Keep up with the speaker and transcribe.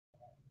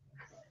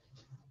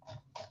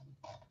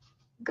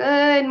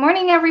Good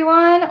morning,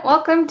 everyone.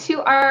 Welcome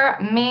to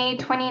our May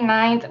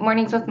 29th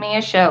Mornings with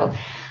Mayesh show.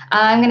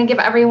 I'm going to give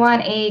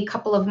everyone a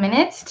couple of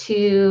minutes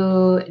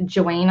to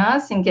join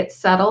us and get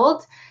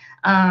settled.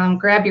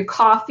 Grab your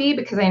coffee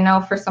because I know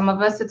for some of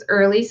us it's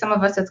early, some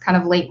of us it's kind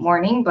of late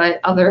morning,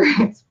 but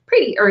it's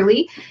pretty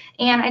early.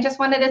 And I just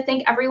wanted to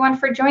thank everyone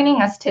for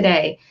joining us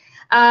today.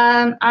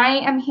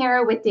 I am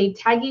here with Dave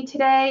Taggy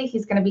today.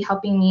 He's going to be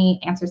helping me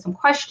answer some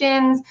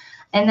questions.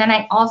 And then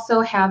I also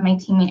have my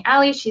teammate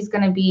Allie. She's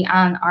going to be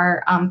on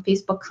our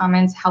Facebook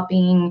comments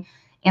helping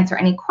answer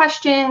any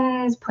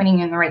questions, pointing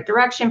in the right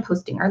direction,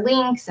 posting our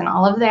links and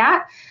all of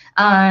that.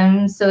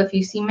 So if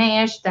you see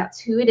Mayesh, that's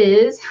who it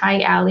is.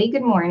 Hi, Allie.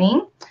 Good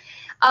morning.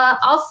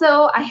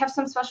 Also, I have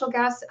some special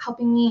guests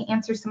helping me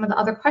answer some of the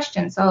other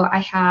questions. So I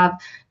have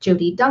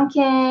Jody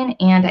Duncan,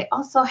 and I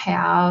also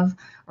have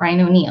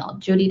Ryan O'Neill.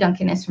 Jody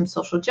Duncan is from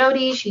Social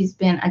Jody. She's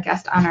been a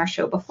guest on our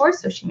show before,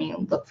 so she may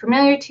look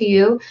familiar to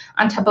you.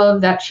 On top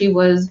of that, she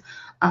was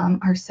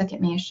our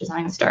second Mayesh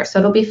Design Star. So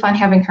it'll be fun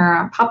having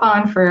her pop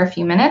on for a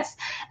few minutes.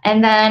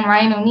 And then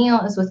Ryan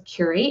O'Neill is with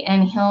Curate,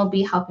 and he'll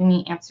be helping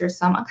me answer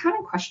some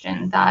accounting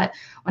questions that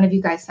one of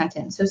you guys sent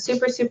in. So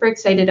super, super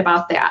excited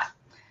about that.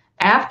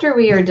 After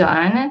we are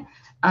done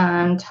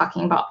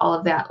talking about all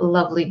of that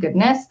lovely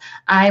goodness,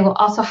 I will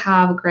also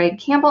have Greg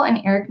Campbell and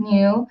Erick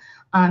New.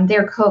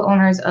 They're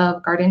co-owners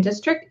of Garden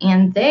District,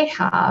 and they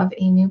have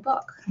a new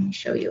book. Let me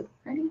show you.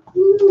 Ready?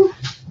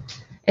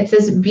 It's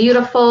this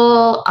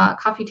beautiful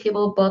coffee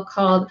table book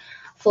called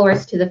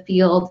Florist to the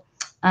Field,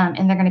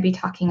 and they're going to be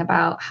talking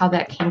about how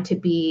that came to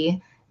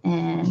be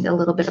and a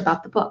little bit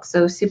about the book.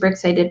 So super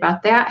excited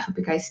about that. I hope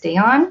you guys stay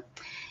on.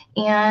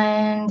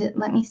 And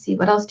let me see,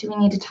 what else do we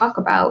need to talk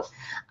about?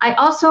 I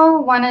also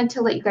wanted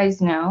to let you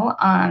guys know,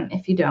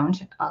 if you don't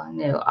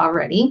know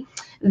already,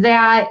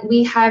 that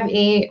we have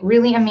a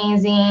really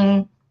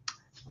amazing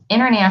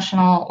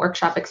international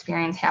workshop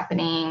experience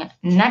happening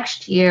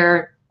next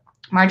year,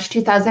 March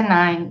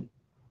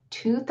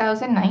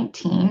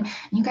 2019.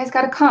 You guys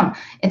got to come.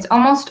 It's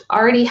almost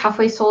already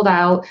halfway sold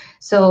out.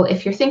 So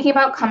if you're thinking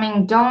about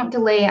coming, don't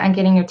delay on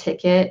getting your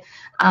ticket.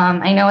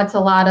 I know it's a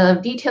lot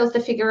of details to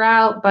figure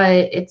out, but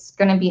it's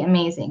going to be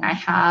amazing. I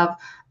have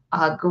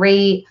a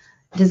great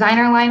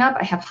designer lineup.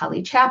 I have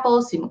Holly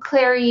Chappell, Sue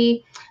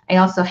McClary. I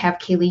also have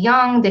Kaylee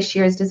Young, this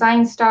year's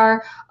Design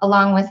Star,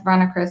 along with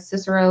Veronica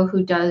Cicero,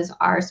 who does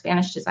our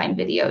Spanish design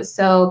videos.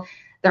 So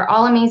they're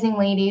all amazing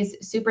ladies,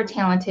 super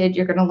talented.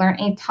 You're going to learn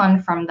a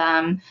ton from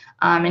them.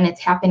 And it's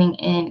happening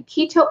in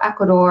Quito,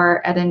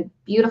 Ecuador at a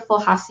beautiful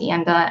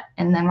hacienda.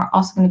 And then we're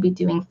also going to be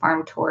doing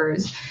farm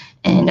tours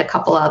and a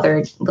couple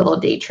other little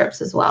day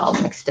trips as well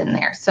mixed in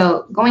there.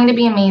 So going to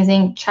be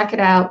amazing. Check it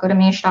out. Go to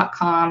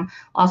mayesh.com.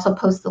 Also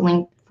post the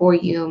link for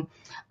you.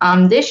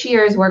 This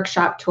year's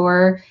workshop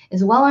tour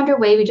is well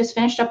underway. We just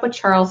finished up with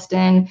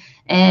Charleston,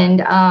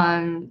 and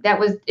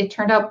it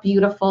turned out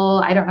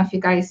beautiful. I don't know if you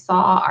guys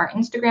saw our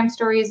Instagram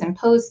stories and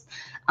posts,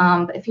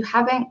 but if you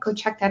haven't, go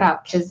check that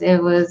out because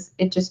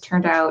it just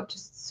turned out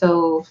just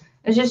so,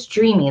 it was just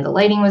dreamy. The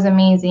lighting was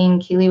amazing.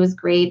 Keely was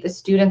great. The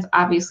students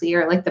obviously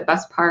are like the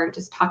best part,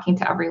 just talking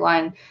to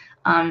everyone.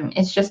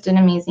 It's just an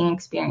amazing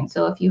experience.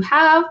 So if you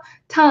have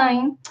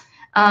time,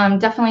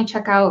 definitely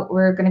check out.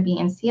 We're going to be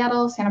in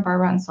Seattle, Santa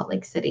Barbara, and Salt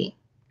Lake City.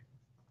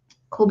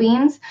 Cool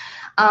beans.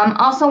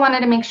 Also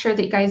wanted to make sure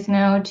that you guys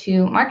know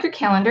to mark your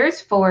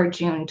calendars for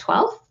June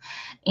 12th,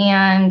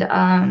 and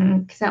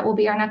because that will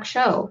be our next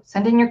show.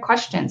 Send in your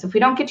questions. If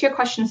we don't get to your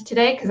questions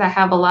today, because I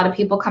have a lot of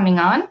people coming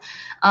on,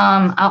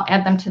 I'll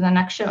add them to the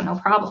next show, no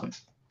problem.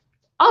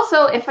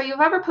 Also, if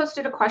you've ever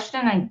posted a question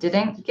and I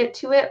didn't get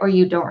to it or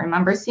you don't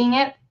remember seeing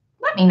it,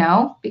 let me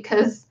know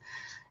because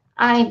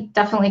I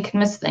definitely can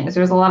miss things.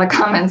 There's a lot of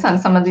comments on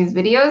some of these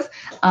videos,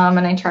 and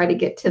I try to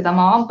get to them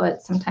all,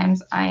 but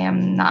sometimes I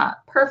am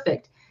not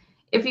perfect.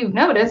 If you've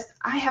noticed,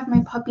 I have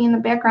my puppy in the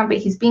background, but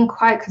he's being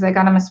quiet because I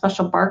got him a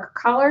special bark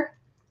collar.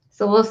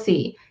 So we'll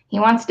see. He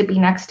wants to be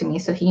next to me,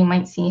 so he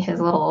might see his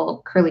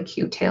little curly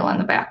Q tail in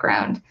the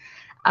background.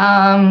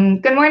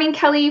 Good morning,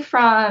 Kelly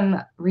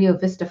from Rio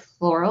Vista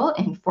Floral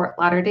in Fort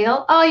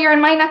Lauderdale. Oh, you're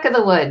in my neck of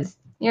the woods.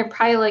 You're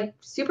probably like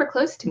super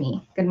close to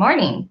me. Good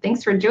morning.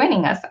 Thanks for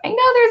joining us. I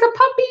know there's a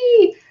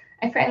puppy.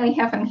 I finally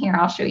have him here.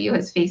 I'll show you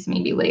his face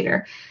maybe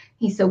later.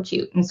 He's so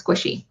cute and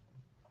squishy.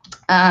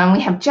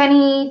 We have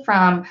Jenny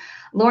from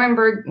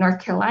Laurinburg, North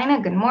Carolina.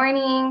 Good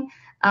morning.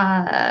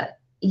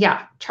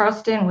 Yeah,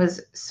 Charleston was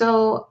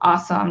so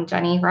awesome,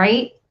 Jenny,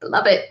 right?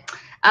 Love it.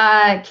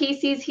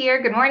 Casey's here.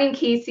 Good morning,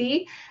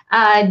 Casey.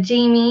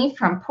 Jamie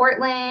from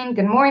Portland.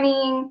 Good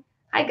morning.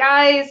 Hi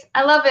guys,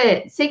 I love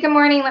it. Say good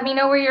morning. Let me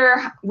know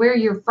where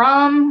you're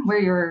from, where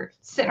you're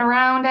sitting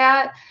around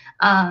at.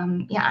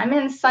 Yeah, I'm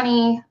in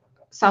sunny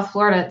South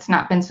Florida. It's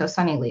not been so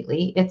sunny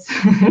lately. It's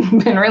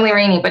been really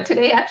rainy, but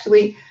today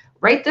actually,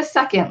 right this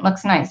second,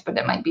 looks nice, but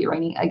it might be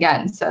raining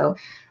again. So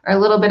we're a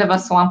little bit of a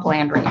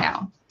swampland right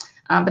now,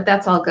 but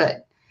that's all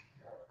good.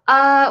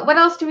 What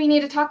else do we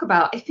need to talk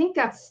about? I think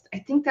that's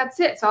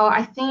it. So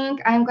I think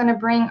I'm going to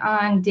bring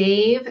on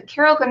Dave.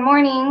 Carol, good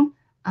morning.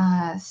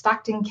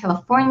 Stockton,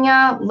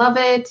 California. Love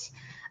it.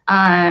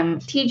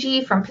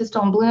 TG from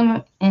Pistol and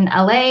Bloom in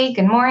LA.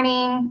 Good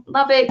morning.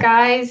 Love it,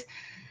 guys.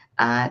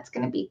 It's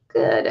going to be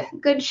good.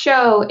 Good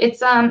show.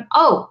 It's,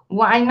 oh,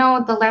 well, I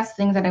know the last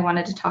thing that I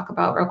wanted to talk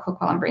about real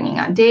quick while I'm bringing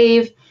on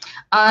Dave.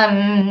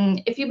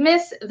 If you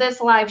miss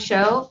this live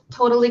show,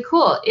 totally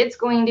cool. It's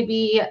going to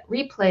be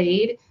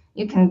replayed.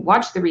 You can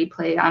watch the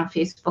replay on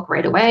Facebook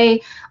right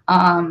away.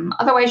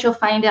 Otherwise, you'll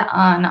find it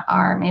on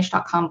our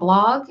Mayesh.com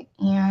blog,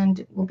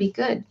 and we'll be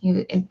good.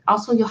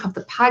 Also, you'll have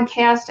the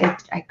podcast.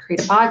 I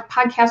create a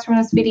podcast from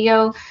this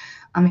video.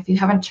 If you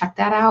haven't checked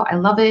that out, I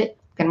love it.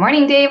 Good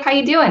morning, Dave. How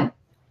you doing?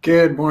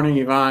 Good morning,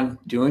 Yvonne.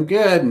 Doing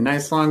good.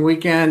 Nice long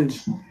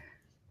weekend.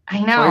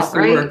 I know, Twice the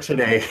right? work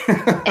today.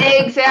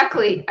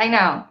 Exactly. I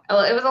know.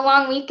 It was a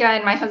long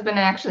weekend. My husband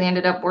actually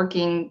ended up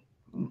working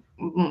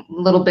a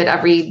little bit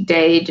every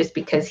day just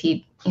because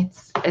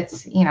it's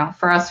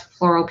for us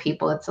floral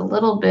people, it's a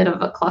little bit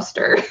of a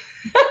cluster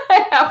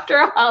after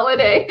a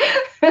holiday.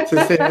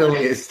 To say the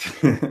least.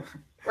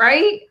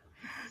 Right?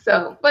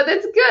 So, but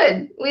it's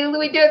good. We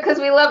do it because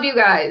we love you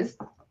guys.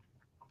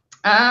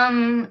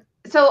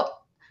 So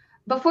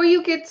before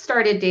you get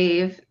started,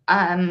 Dave,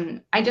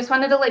 I just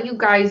wanted to let you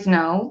guys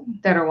know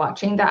that are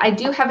watching that I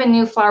do have a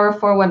new Flower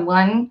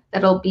 411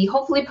 that'll be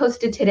hopefully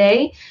posted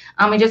today.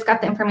 We just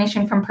got the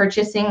information from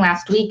purchasing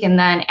last week, and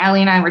then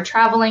Allie and I were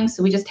traveling,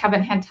 so we just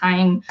haven't had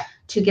time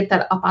to get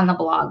that up on the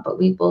blog, but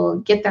we will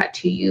get that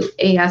to you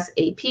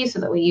ASAP so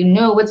that way you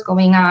know what's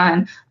going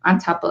on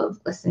top of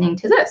listening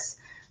to this.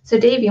 So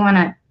Dave, you want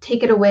to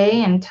take it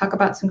away and talk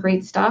about some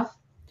great stuff?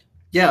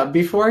 Yeah,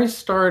 before I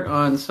start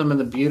on some of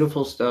the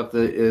beautiful stuff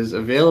that is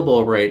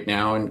available right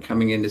now and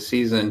coming into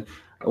season,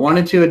 I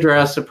wanted to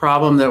address a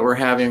problem that we're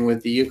having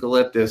with the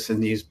eucalyptus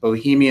and these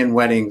bohemian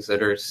weddings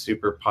that are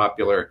super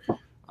popular.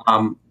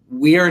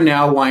 We are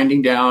now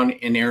winding down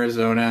in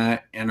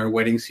Arizona, and our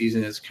wedding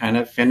season is kind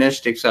of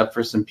finished, except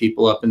for some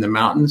people up in the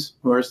mountains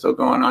who are still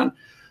going on.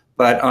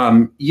 But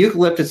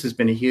eucalyptus has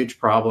been a huge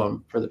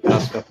problem for the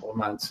past couple of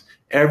months.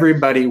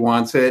 Everybody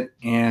wants it,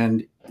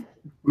 and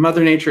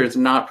Mother Nature is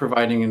not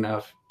providing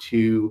enough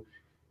to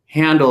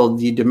handle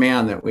the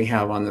demand that we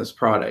have on this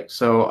product.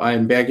 So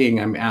I'm begging,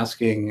 I'm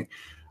asking,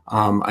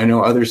 I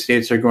know other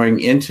states are going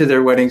into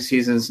their wedding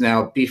seasons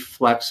now. Be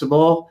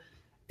flexible.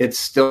 It's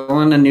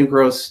still in a new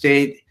growth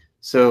state,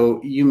 so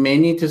you may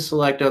need to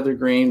select other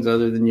greens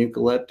other than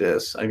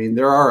eucalyptus. I mean,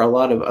 there are a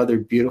lot of other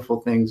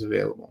beautiful things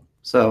available.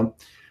 So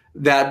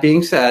that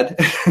being said,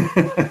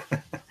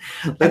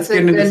 let's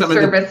get into some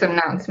service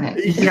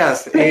announcement.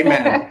 Yes,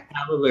 amen.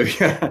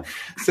 Hallelujah.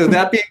 So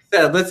that being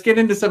said, let's get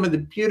into some of the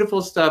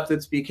beautiful stuff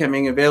that's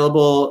becoming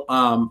available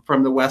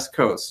from the West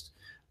Coast.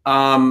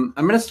 I'm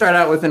going to start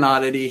out with an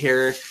oddity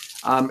here.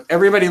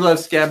 Everybody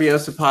loves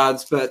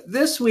scabiosaupods, but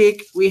this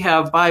week we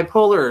have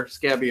bipolar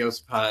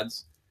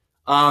scabiosaupods,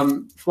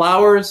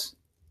 flowers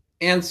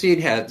and seed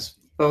heads,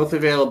 both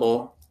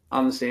available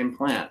on the same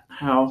plant.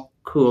 How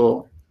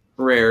cool,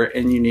 rare,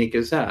 and unique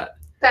is that?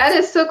 That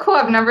is so cool.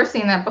 I've never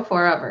seen that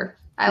before, ever.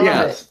 I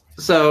love it.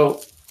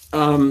 So,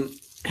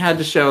 had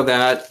to show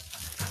that.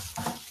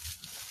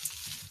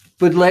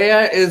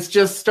 Buddleia is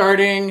just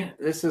starting.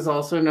 This is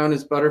also known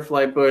as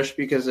butterfly bush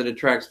because it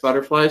attracts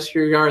butterflies to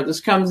your yard.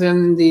 This comes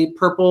in the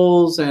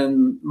purples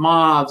and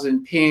mauves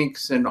and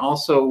pinks and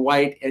also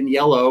white and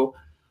yellow.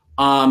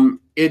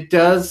 It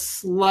does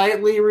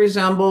slightly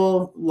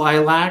resemble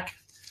lilac.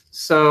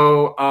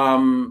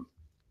 So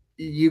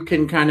you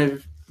can kind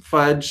of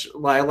fudge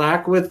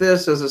lilac with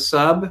this as a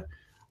sub.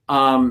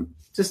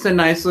 Just a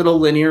nice little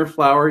linear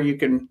flower you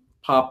can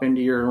pop into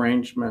your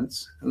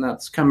arrangements, and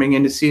that's coming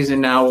into season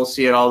now. We'll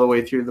see it all the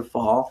way through the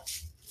fall.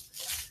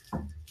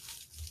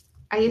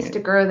 I used to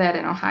grow that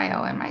in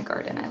Ohio in my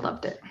garden. I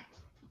loved it.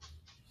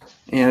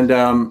 And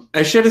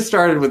I should have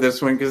started with this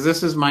one because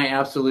this is my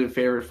absolute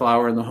favorite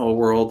flower in the whole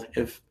world.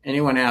 If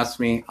anyone asks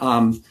me,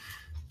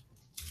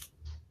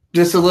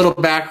 just a little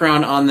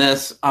background on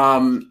this.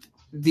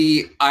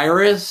 The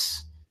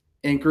iris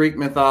in Greek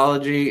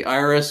mythology,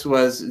 Iris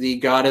was the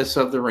goddess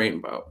of the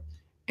rainbow.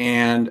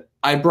 And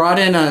I brought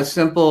in a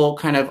simple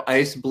kind of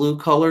ice blue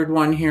colored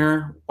one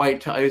here,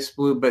 white to ice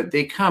blue, but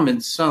they come in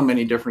so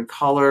many different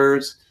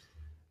colors.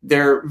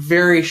 They're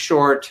very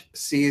short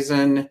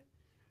season.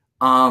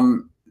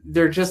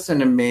 They're just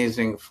an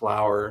amazing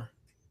flower.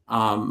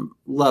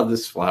 Love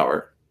this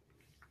flower.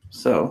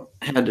 So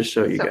I had to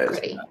show you guys.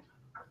 Pretty.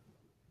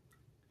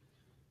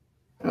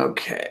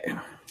 Okay.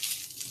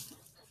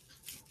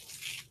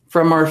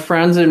 From our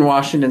friends in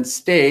Washington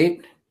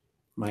State,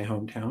 my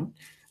hometown,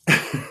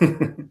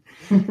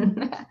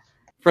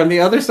 from the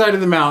other side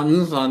of the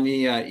mountains, on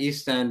the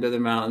east end of the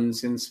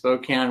mountains in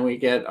Spokane, we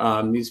get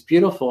these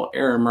beautiful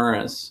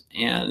Aramuris,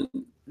 and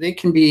they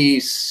can be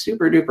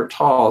super duper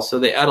tall, so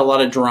they add a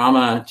lot of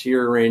drama to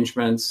your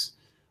arrangements.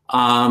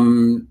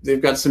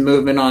 They've got some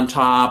movement on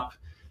top.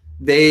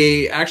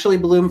 They actually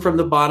bloom from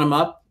the bottom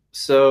up,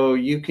 so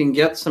you can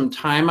get some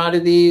time out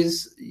of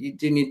these. You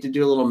do need to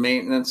do a little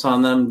maintenance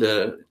on them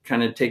to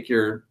kind of take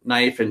your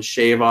knife and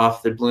shave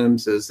off the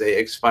blooms as they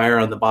expire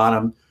on the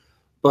bottom.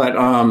 But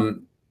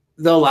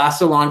they'll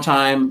last a long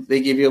time.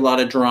 They give you a lot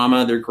of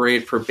drama. They're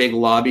great for big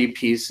lobby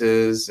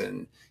pieces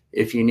and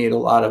if you need a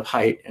lot of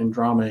height and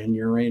drama in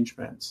your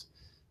arrangements.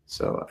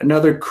 So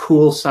another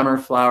cool summer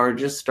flower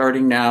just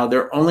starting now.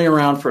 They're only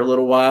around for a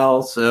little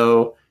while,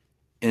 so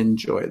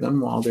enjoy them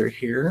while they're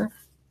here.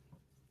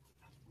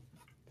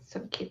 So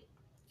cute.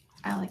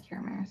 I like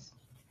your Maris.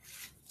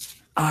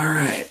 All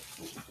right.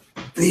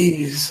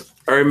 These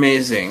are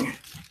amazing.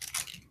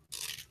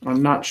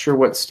 I'm not sure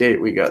what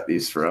state we got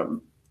these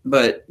from,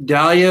 but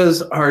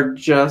dahlias are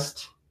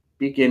just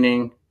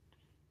beginning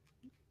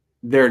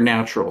their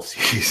natural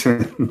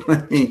season.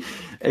 Let me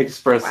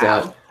express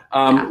that.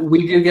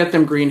 We do get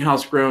them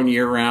greenhouse grown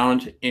year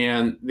round,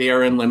 and they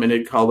are in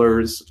limited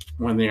colors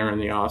when they are in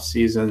the off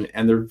season,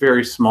 and they're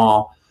very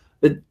small.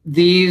 But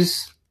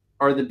these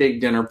are the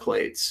big dinner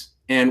plates,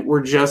 and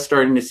we're just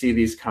starting to see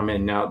these come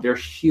in now. They're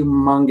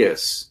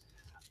humongous.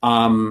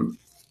 A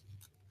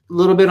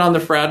little bit on the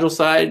fragile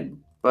side,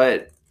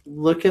 but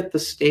look at the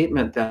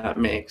statement that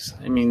makes.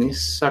 I mean,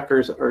 these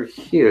suckers are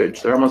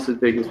huge. They're almost as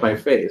big as my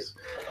face.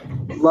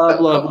 Love,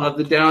 love, love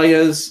the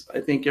dahlias. I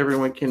think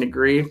everyone can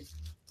agree.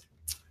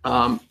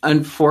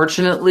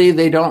 Unfortunately,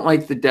 they don't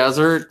like the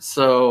desert,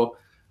 so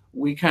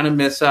we kind of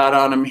miss out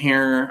on them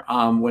here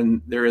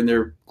when they're in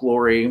their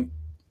glory.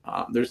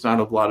 There's not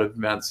a lot of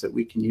events that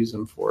we can use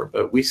them for,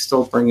 but we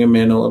still bring them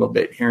in a little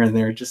bit here and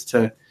there just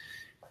to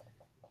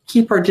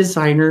keep our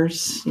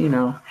designers,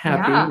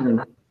 happy.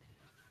 Yeah.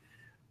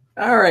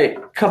 All right,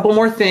 a couple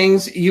more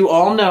things. You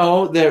all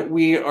know that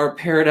we are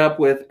paired up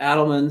with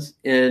Adelman's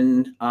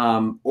in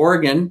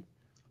Oregon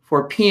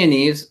for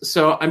peonies.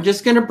 So I'm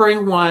just going to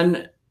bring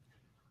one.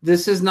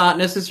 This is not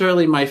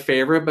necessarily my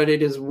favorite, but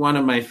it is one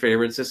of my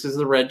favorites. This is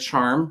the Red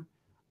Charm.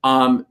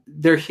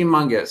 They're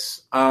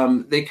humongous.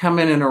 They come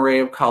in an array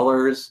of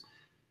colors.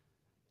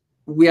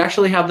 We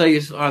actually have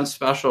these on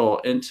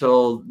special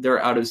until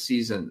they're out of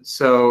season.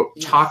 So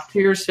talk to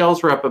your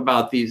sales rep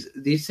about these.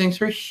 These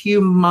things are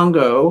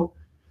humongo.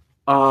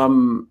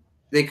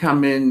 They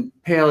come in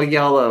pale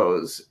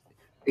yellows.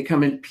 They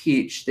come in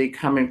peach. They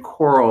come in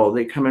coral.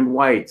 They come in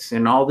whites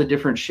and all the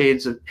different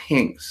shades of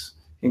pinks,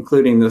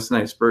 including this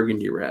nice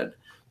burgundy red.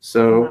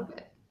 So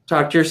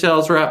talk to your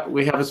sales rep.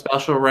 We have a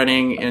special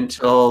running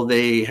until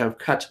they have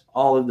cut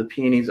all of the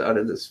peonies out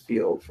of this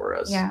field for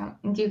us. Yeah.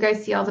 And do you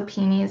guys see all the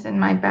peonies in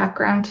my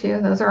background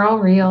too? Those are all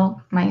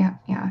real.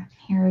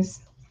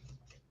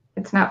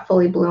 It's not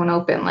fully blown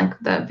open like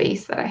the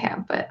vase that I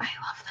have, but I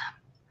love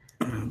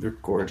them. They're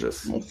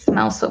gorgeous. They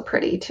smell so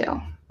pretty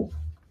too. All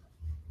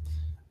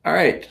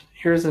right.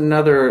 Here's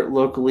another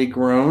locally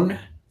grown.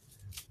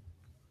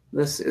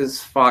 This is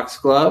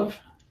Foxglove.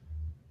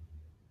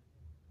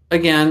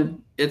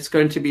 Again, it's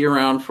going to be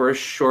around for a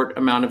short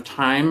amount of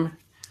time.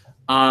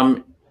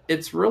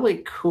 It's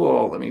really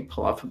cool. Let me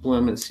pull off a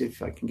bloom and see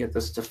if I can get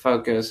this to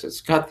focus.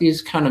 It's got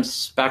these kind of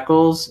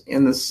speckles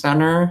in the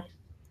center.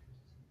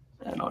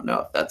 I don't know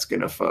if that's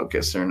going to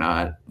focus or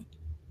not.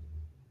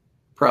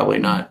 Probably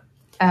not.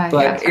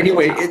 But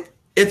anyway,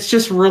 it's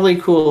just really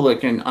cool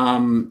looking.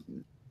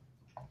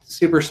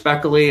 Super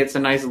speckly. It's a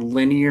nice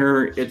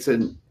linear. It's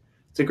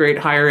a great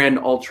higher end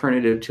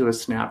alternative to a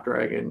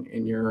Snapdragon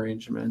in your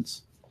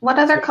arrangements. What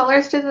other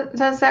colors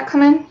does that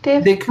come in,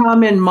 Dave? They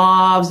come in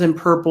mauves and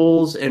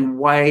purples and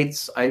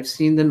whites. I've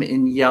seen them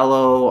in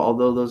yellow,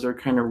 although those are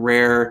kind of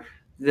rare.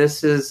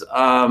 This is,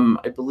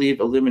 I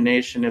believe,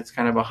 Illumination. It's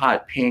kind of a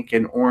hot pink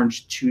and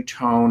orange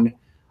two-tone.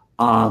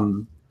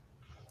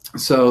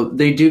 So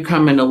they do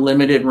come in a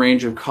limited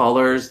range of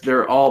colors.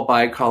 They're all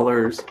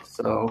bicolors.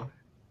 So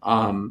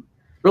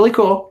really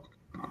cool.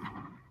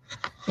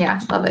 Yeah,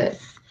 love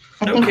it.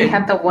 I think we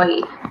had the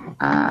white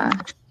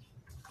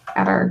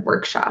at our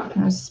workshop.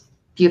 It was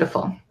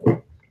beautiful.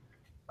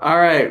 All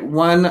right,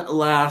 one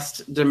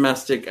last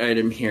domestic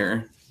item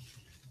here.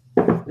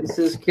 This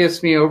is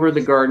Kiss Me Over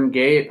the Garden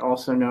Gate,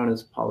 also known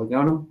as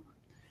Polygonum.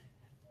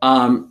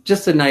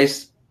 Just a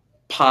nice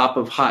pop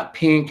of hot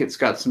pink. It's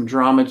got some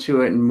drama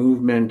to it and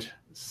movement.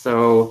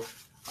 So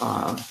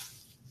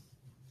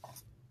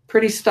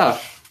pretty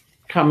stuff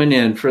coming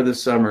in for the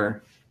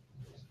summer.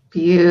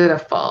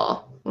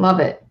 Beautiful. Love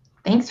it.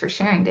 Thanks for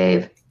sharing,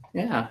 Dave.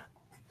 Yeah.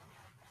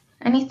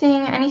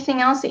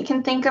 Anything else that you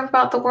can think of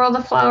about the world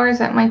of flowers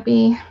that might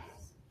be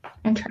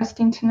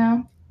interesting to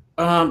know?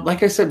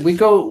 Like I said,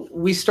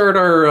 we start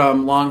our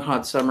long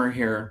hot summer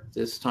here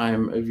this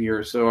time of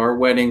year, so our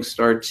weddings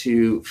start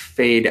to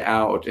fade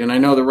out. And I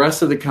know the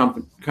rest of the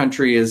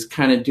country is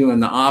kind of doing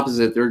the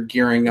opposite. They're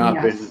gearing up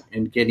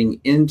and getting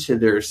into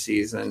their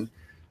season.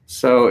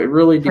 So it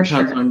really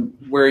depends on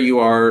where you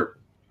are.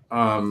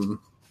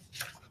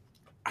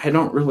 I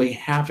don't really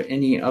have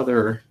any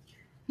other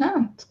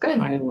it's good.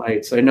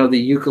 highlights. I know the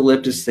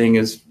eucalyptus thing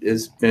has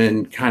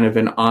been kind of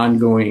an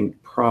ongoing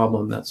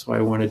problem. That's why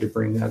I wanted to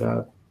bring that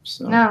up.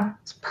 So. No,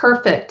 it's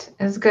perfect.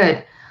 It's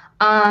good.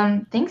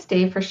 Thanks,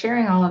 Dave, for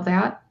sharing all of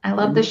that. I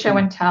love the show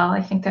and tell.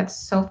 I think that's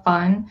so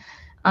fun.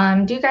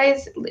 Do you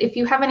guys, if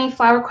you have any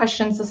flower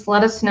questions, just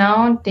let us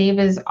know. Dave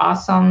is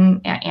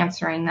awesome at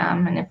answering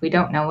them. And if we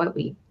don't know it,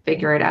 we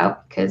figure it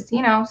out because,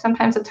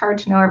 sometimes it's hard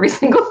to know every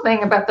single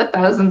thing about the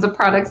thousands of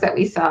products that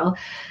we sell.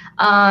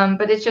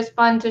 But it's just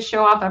fun to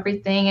show off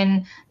everything.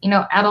 And,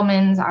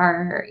 Edelman's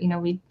are,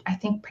 I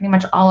think pretty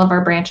much all of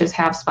our branches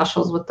have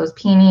specials with those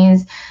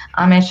peonies.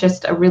 It's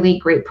just a really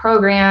great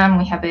program.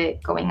 We have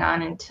it going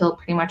on until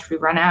pretty much we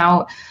run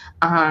out.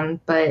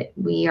 But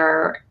we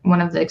are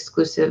one of the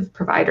exclusive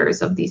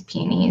providers of these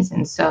peonies.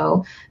 And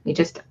so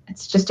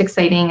it's just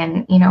exciting.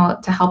 And,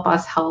 to help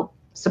us help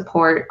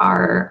support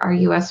our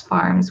U.S.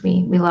 farms,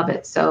 we love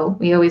it. So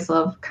we always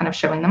love kind of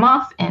showing them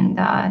off, and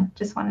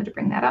just wanted to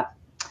bring that up.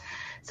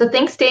 So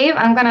thanks, Dave.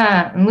 I'm going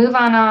to move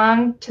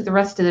on to the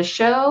rest of the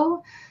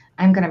show.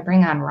 I'm going to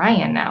bring on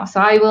Ryan now. So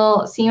I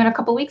will see you in a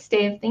couple weeks,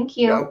 Dave. Thank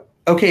you.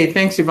 Okay.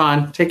 Thanks,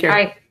 Yvonne. Take care. All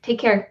right. Take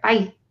care.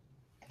 Bye.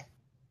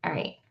 All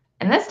right.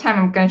 And this time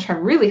I'm going to try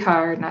really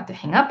hard not to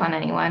hang up on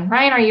anyone.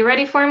 Ryan, are you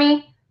ready for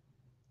me?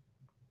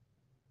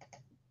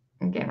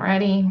 I'm getting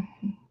ready.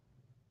 I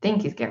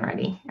think he's getting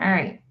ready. All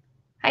right.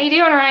 How you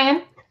doing,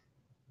 Ryan?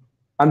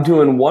 I'm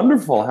doing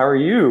wonderful. How are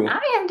you?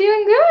 I am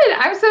doing good.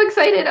 I'm so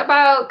excited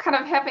about kind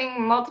of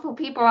having multiple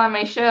people on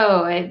my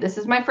show. This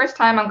is my first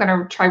time. I'm going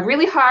to try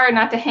really hard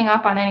not to hang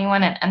up on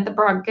anyone and end the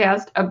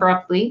broadcast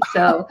abruptly.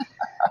 So,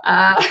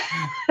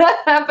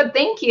 but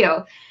thank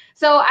you.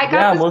 So I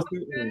got this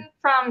question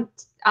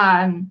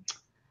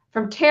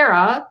from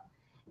Tara,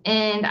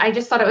 and I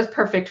just thought it was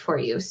perfect for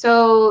you.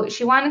 So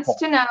she wanted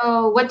to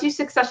know, what do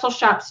successful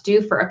shops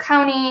do for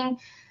accounting?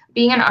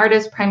 Being an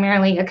artist,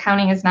 primarily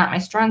accounting is not my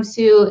strong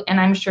suit, and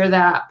I'm sure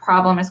that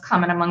problem is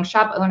common among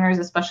shop owners,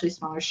 especially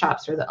smaller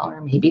shops where the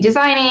owner may be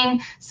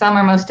designing some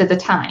or most of the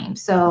time.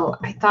 So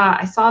I thought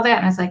I saw that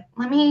and I was like,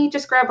 let me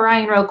just grab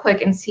Ryan real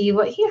quick and see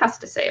what he has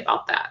to say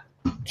about that.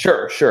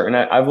 Sure. And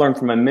I've learned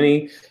from my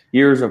many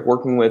years of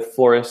working with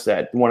florists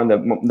that one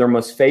of their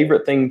most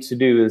favorite things to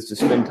do is to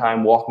spend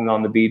time walking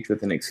on the beach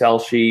with an Excel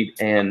sheet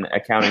and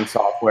accounting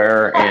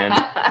software and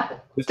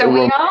just a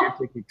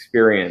romantic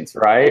experience,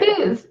 right? It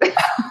is.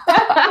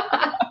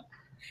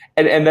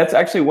 And that's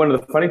actually one of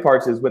the funny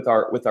parts is with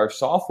our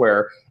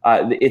software.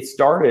 It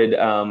started,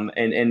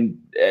 and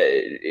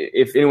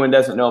if anyone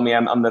doesn't know me,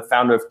 I'm the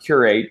founder of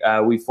Curate.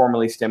 We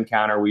formerly Stem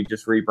Counter. We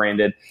just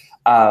rebranded,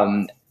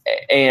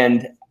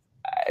 and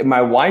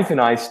my wife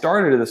and I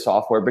started the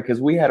software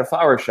because we had a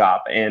flower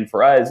shop, and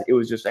for us, it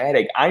was just a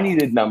headache. I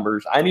needed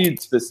numbers, I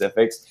needed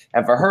specifics,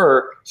 and for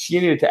her, she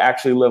needed to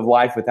actually live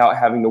life without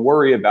having to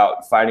worry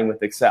about fighting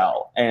with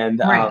Excel. And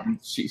right.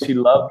 She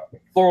loved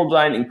floral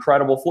design,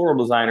 incredible floral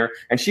designer,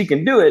 and she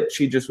can do it.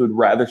 She just would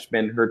rather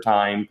spend her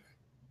time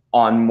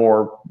on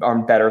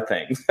better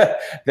things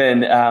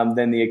than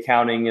the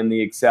accounting and the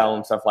Excel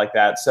and stuff like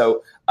that.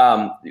 So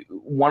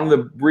one of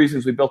the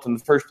reasons we built in the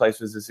first place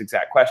was this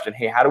exact question.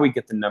 Hey, how do we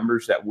get the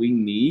numbers that we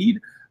need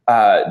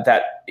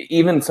that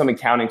even some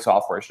accounting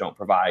softwares don't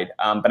provide?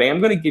 But I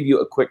am going to give you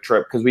a quick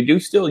trip because we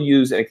do still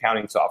use an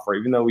accounting software,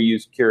 even though we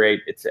use Curate.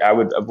 I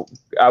would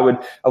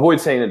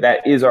avoid saying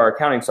that is our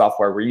accounting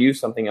software. We use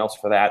something else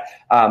for that.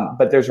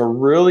 But there's a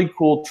really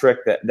cool trick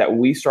that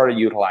we started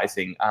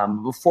utilizing.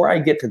 Before I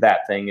get to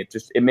that thing,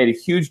 it made a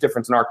huge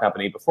difference in our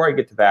company. Before I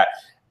get to that,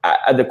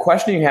 the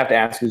question you have to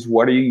ask is,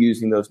 what are you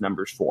using those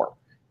numbers for?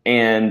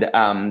 And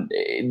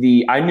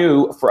I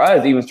knew for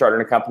us, even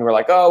starting a company, we're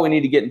like, oh, we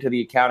need to get into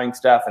the accounting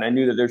stuff. And I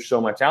knew that there's so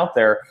much out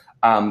there.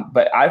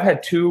 But I've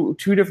had two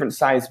different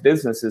size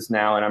businesses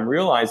now, and I'm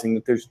realizing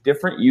that there's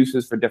different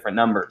uses for different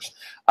numbers.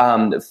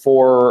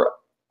 For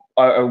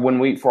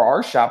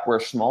our shop, we're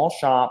a small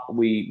shop.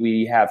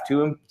 We have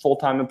 2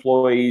 full-time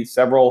employees,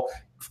 several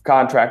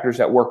contractors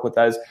that work with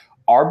us.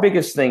 Our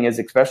biggest thing is,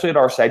 especially at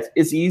our sites,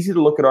 it's easy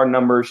to look at our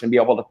numbers and be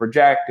able to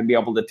project and be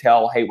able to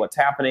tell, hey, what's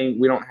happening.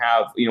 We don't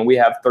have, we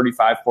have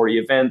 35, 40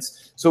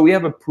 events. So we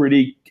have a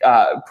pretty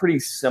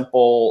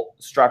simple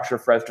structure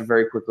for us to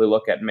very quickly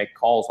look at and make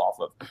calls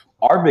off of.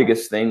 Our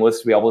biggest thing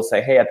was to be able to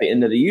say, hey, at the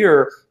end of the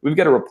year, we've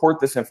got to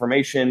report this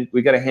information.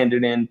 We've got to hand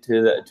it in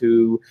to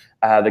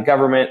the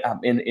government.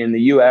 In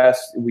the U.S.,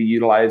 we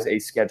utilize a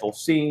Schedule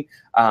C.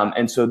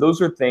 And so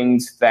those are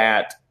things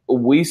that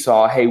we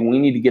saw, hey, we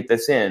need to get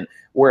this in.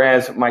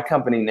 Whereas my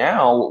company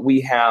now,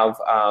 we have,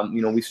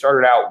 we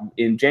started out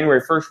in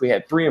January 1st, we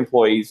had 3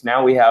 employees.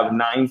 Now we have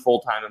 9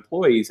 full-time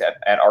employees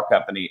at our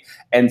company.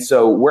 And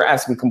so we're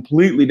asking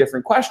completely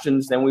different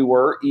questions than we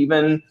were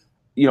even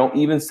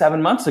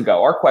 7 months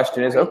ago. Our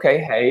question is, okay,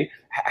 hey,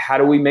 how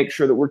do we make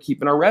sure that we're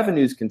keeping our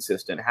revenues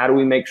consistent? How do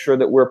we make sure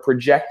that we're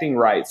projecting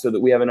right so that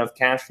we have enough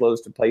cash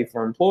flows to pay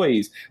for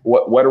employees?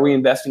 What are we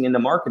investing into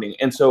marketing?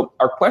 And so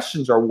our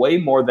questions are way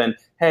more than,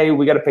 hey,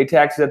 we got to pay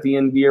taxes at the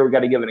end of the year. We got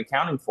to give an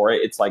accounting for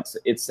it.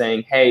 It's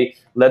saying, hey,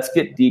 let's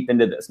get deep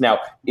into this. Now,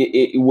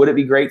 would it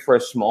be great for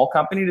a small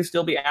company to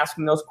still be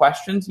asking those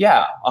questions?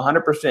 Yeah,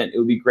 100%. It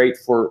would be great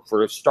for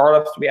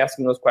startups to be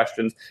asking those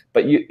questions.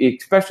 But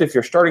especially if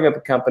you're starting up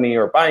a company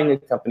or buying a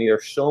company,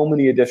 there's so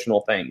many additional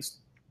things.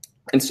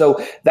 And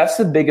so that's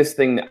the biggest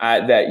thing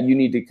that you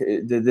need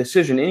to, the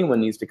decision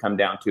anyone needs to come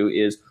down to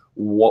is,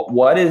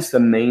 what is the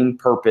main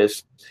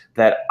purpose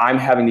that I'm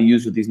having to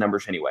use with these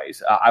numbers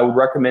anyways? I would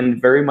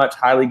recommend very much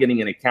highly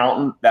getting an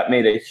accountant. That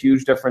made a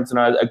huge difference, and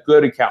a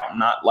good accountant,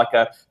 not like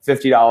a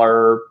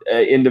 $50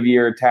 end of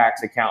year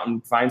tax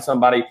accountant. Find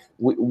somebody.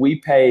 We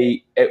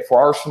pay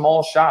for our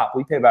small shop.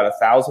 We pay about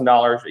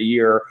 $1,000 a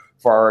year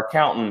for our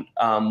accountant,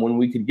 when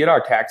we could get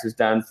our taxes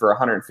done for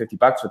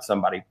 $150 with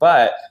somebody.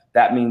 But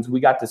that means we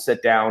got to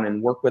sit down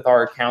and work with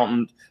our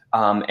accountant,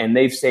 and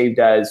they've saved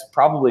us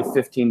probably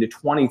 $15,000 to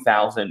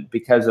 $20,000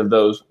 because of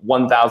those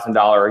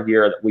 $1,000 a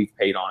year that we've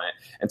paid on it.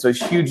 And so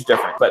it's huge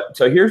difference. But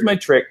so here's my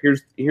trick.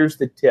 Here's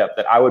the tip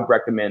that I would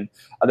recommend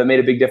that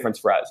made a big difference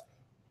for us.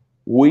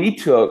 We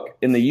took,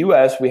 in the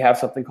U.S., we have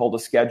something called a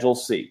Schedule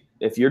C.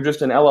 If you're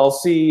just an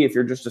LLC, if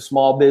you're just a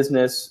small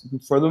business,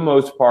 for the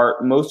most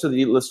part, most of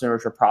the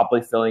listeners are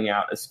probably filling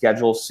out a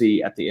Schedule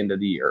C at the end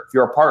of the year. If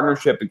you're a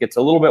partnership, it gets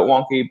a little bit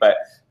wonky, but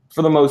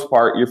for the most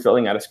part, you're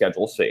filling out a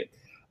Schedule C.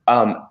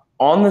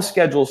 On the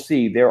Schedule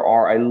C, there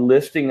are a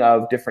listing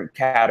of different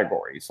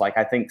categories. Like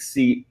I think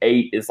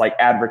C8 is like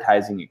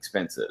advertising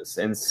expenses,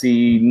 and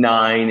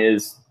C9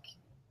 is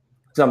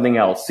something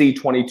else.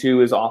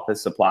 C22 is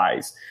office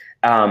supplies.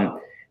 On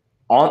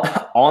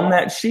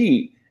that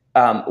sheet,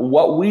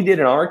 what we did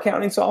in our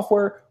accounting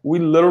software, we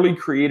literally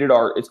created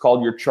it's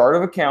called your chart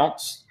of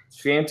accounts.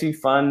 Fancy,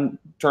 fun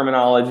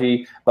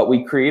terminology, but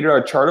we created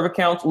our chart of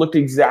accounts, looked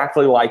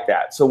exactly like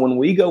that. So when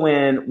we go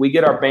in, we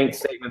get our bank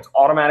statements,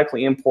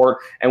 automatically import,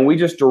 and we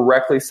just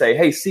directly say,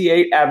 hey,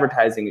 C8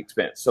 advertising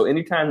expense. So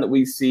anytime that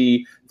we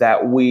see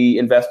that we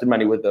invested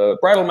money with the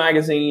Bridal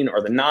Magazine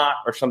or the Knot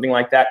or something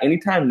like that,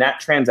 anytime that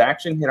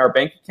transaction hit our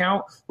bank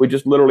account, we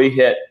just literally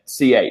hit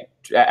C8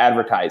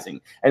 advertising.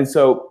 And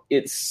so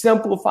it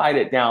simplified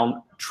it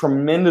down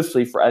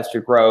tremendously for us to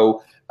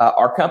grow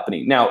our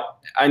company. Now,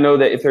 I know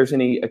that if there's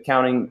any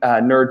accounting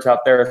nerds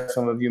out there,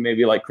 some of you may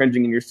be like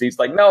cringing in your seats,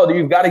 like, no,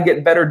 you've got to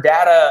get better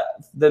data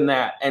than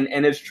that. And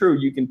it's true,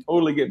 you can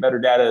totally get better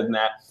data than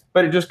that.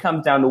 But it just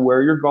comes down to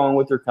where you're going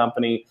with your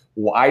company.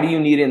 Why do you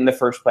need it in the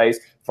first place?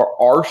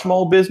 For our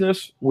small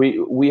business,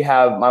 we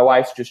have, my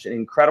wife's just an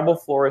incredible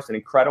florist, an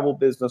incredible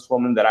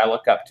businesswoman that I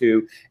look up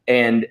to.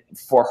 And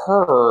for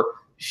her,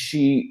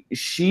 she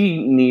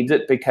needs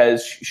it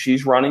because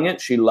she's running it.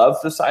 She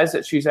loves the size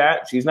that she's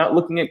at. She's not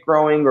looking at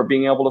growing or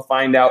being able to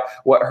find out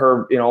what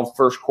her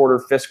first quarter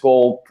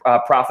fiscal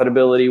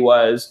profitability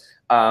was.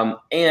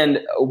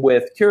 And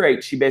with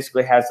Curate, she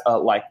basically has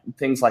like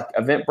things like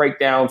event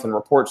breakdowns and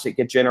reports that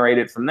get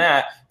generated from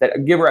that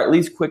give her at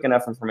least quick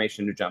enough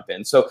information to jump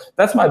in. So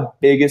that's my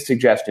biggest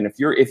suggestion. If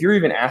you're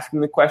even asking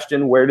the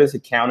question, where does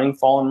accounting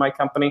fall in my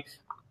company?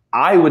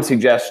 I would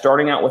suggest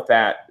starting out with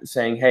that,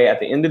 saying, hey, at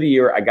the end of the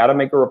year, I got to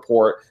make a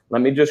report.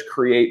 Let me just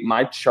create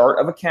my chart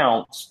of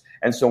accounts.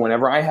 And so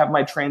whenever I have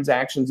my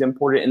transactions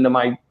imported into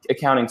my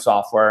accounting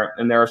software,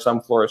 and there are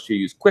some florists who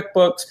use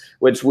QuickBooks,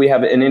 which we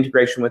have an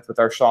integration with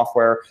our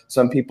software.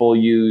 Some people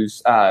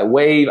use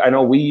Wave. I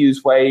know we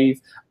use Wave.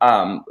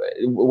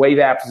 Wave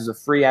Apps is a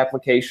free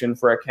application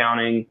for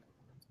accounting.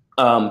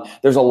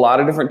 There's a lot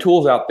of different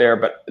tools out there,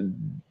 but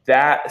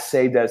that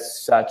saved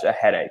us such a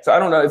headache. So I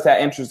don't know if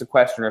that answers the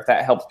question or if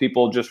that helps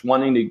people just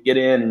wanting to get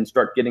in and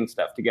start getting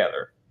stuff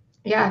together.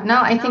 Yeah, no,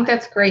 I think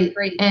that's great.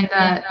 And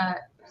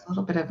there's a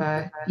little bit of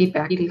a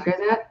feedback. Do you hear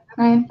that,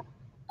 Ryan?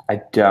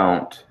 I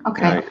don't.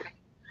 Okay.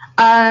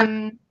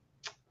 Right.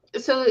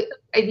 So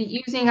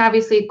using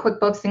obviously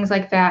QuickBooks, things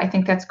like that, I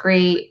think that's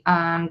great.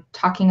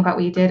 Talking about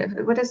what you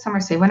did, what does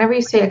Summer say? Whenever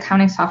you say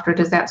accounting software,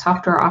 does that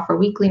software offer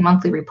weekly,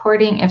 monthly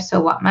reporting? If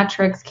so, what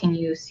metrics can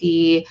you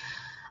see?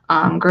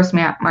 Gross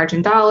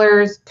margin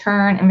dollars,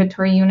 turn,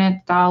 inventory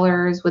unit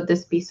dollars. Would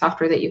this be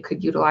software that you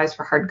could utilize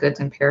for hard goods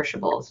and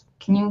perishables?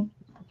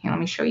 Let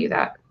me show you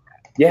that.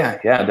 Yeah,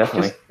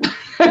 definitely.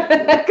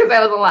 Because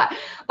that was a lot.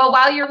 But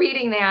while you're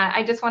reading that,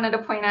 I just wanted to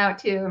point out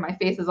too, and my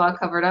face is all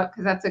covered up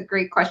because that's a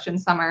great question,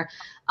 Summer.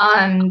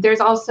 There's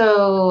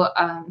also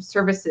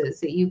services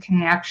that you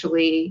can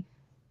actually,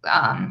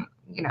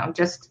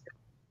 just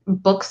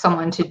book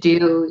someone to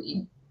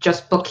do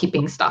just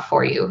bookkeeping stuff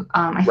for you.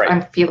 Right.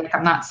 I feel like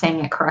I'm not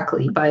saying it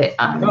correctly, but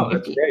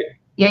that's great.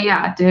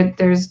 Yeah.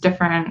 There's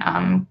different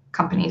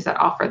companies that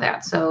offer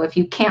that. So if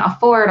you can't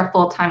afford a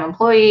full-time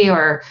employee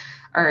or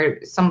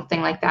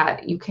something like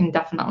that, you can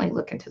definitely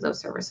look into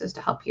those services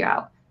to help you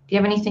out. Do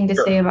you have anything to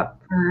say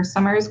for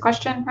Summer's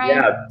question, Ryan?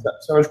 Yeah,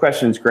 Summer's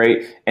question is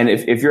great. And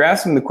if you're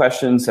asking the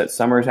questions that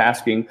Summer's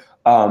asking,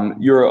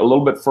 you're a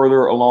little bit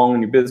further along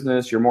in your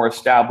business, you're more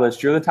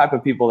established, you're the type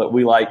of people that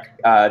we like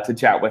to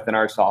chat with in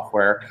our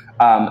software.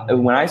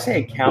 When I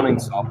say accounting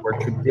software,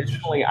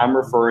 traditionally I'm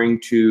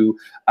referring to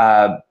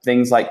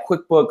things like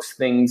QuickBooks,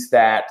 things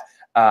that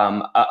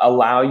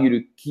allow you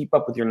to keep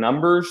up with your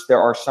numbers. There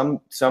are some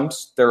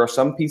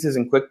pieces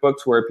in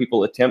QuickBooks where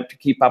people attempt to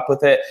keep up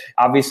with it.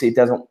 Obviously, it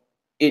doesn't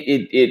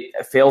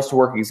it fails to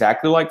work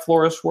exactly like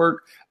Florist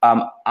work.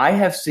 I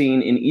have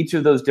seen in each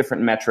of those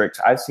different metrics,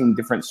 I've seen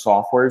different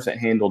softwares that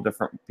handle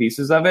different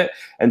pieces of it.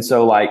 And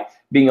so like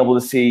being able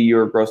to see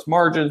your gross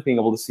margins, being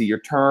able to see your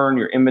turn,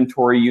 your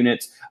inventory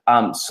units,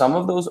 some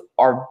of those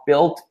are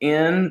built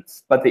in,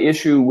 but the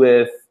issue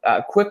with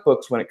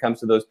QuickBooks when it comes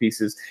to those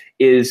pieces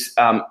is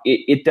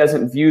it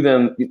doesn't view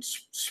them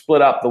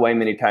split up the way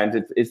many times.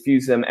 It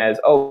views them as,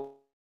 oh,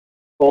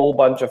 whole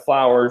bunch of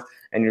flowers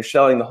and you're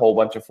selling the whole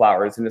bunch of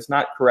flowers, and it's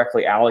not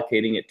correctly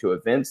allocating it to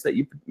events that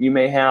you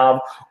may have,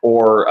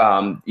 or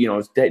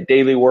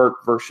daily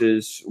work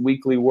versus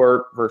weekly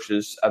work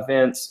versus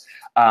events.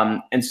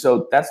 And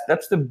so that's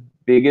the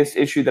biggest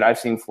issue that I've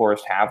seen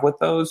florists have with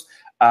those.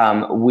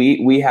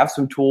 We have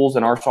some tools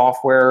in our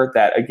software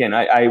that, again,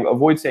 I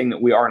avoid saying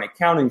that we are an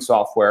accounting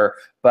software,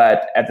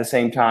 but at the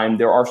same time,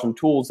 there are some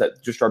tools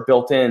that just are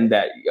built in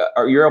that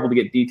you're able to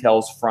get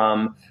details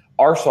from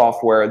our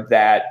software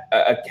that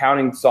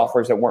accounting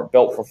softwares that weren't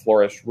built for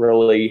florists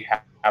really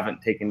haven't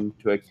taken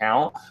into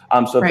account.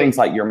 So things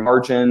like your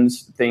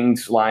margins,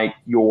 things like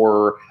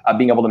your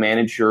being able to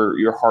manage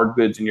your hard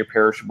goods and your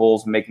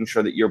perishables, and making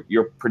sure that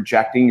you're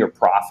projecting your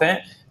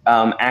profit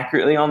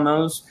accurately on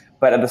those.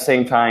 But at the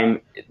same time,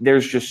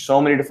 there's just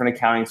so many different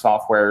accounting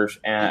softwares,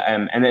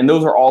 and then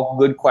those are all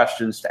good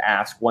questions to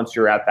ask once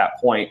you're at that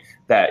point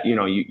that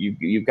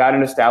you've got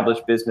an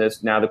established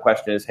business. Now the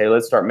question is, hey,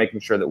 let's start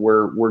making sure that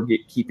we're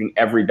keeping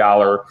every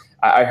dollar.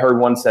 I heard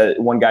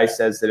one guy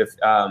says that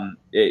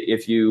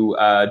if you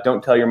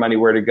don't tell your money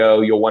where to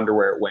go, you'll wonder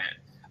where it went.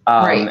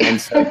 Right. And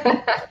so,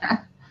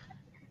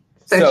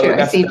 so true.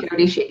 I see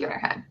Jody shaking her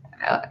head.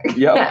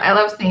 Yep. I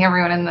love seeing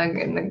everyone in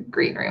the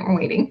green room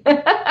waiting.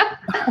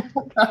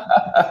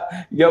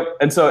 Yep.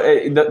 And so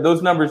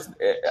those numbers,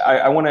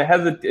 I want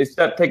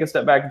to take a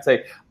step back and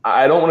say,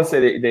 I don't want to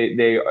say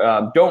they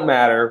don't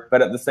matter,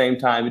 but at the same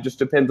time, it just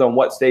depends on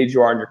what stage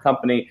you are in your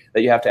company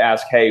that you have to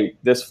ask, hey,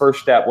 this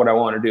first step, what I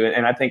want to do.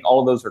 And I think all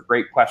of those are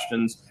great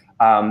questions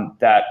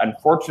that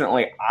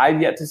unfortunately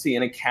I've yet to see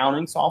an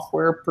accounting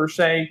software per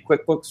se,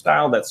 QuickBooks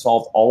style, that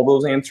solves all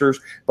those answers,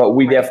 but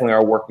we definitely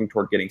are working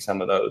toward getting some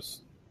of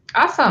those.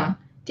 Awesome.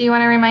 Do you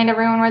want to remind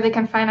everyone where they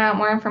can find out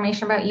more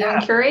information about you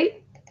and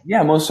Curate?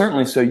 Yeah, most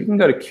certainly. So you can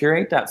go to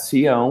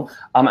curate.co.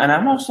 And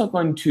I'm also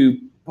going to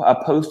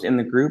post in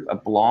the group a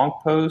blog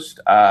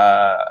post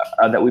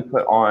that we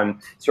put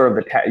on sort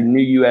of the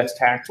new U.S.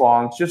 tax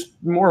law. It's just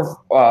more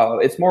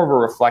of a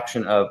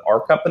reflection of our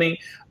company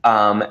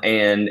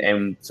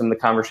and some of the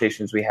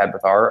conversations we had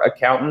with our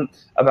accountant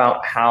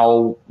about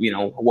how,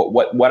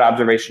 what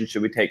observations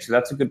should we take. So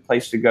that's a good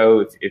place to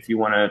go if you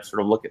want to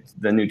sort of look at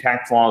the new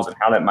tax laws and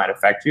how that might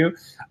affect you.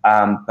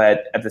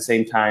 But at the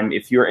same time,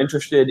 if you're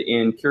interested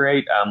in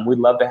Curate, we'd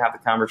love to have the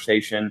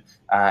conversation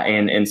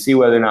and see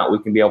whether or not we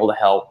can be able to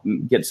help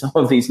get some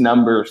of these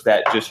numbers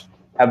that just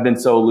have been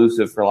so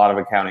elusive for a lot of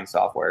accounting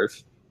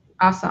softwares.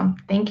 Awesome.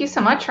 Thank you so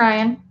much,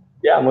 Ryan.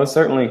 Yeah, most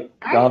certainly.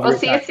 All right, we'll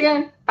see you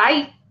soon.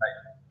 Bye.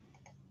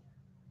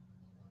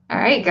 All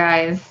right,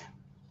 guys.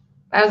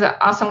 That was an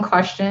awesome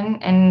question,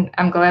 and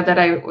I'm glad that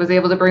I was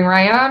able to bring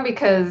Ryan on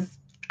because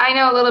I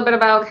know a little bit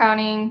about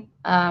accounting.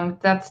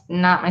 That's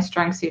not my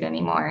strong suit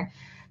anymore.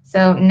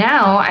 So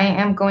now I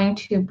am going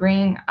to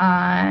bring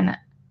on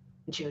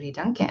Jody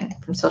Duncan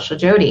from Social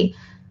Jody.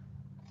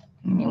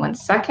 Give me 1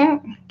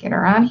 second. Get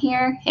her on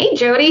here. Hey,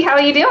 Jody. How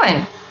are you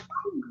doing?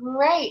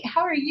 Great.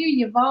 How are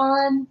you,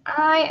 Yvonne?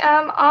 I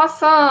am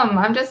awesome.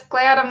 I'm just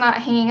glad I'm not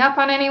hanging up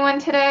on anyone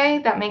today.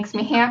 That makes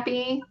me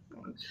happy.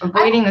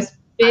 Avoiding this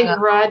big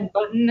red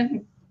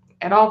button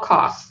at all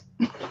costs.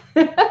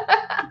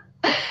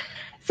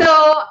 So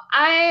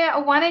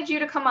I wanted you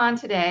to come on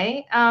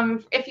today.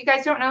 If you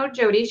guys don't know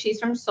Jody, she's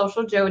from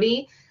Social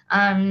Jody.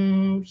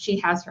 She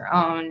has her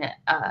own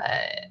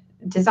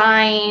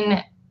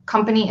design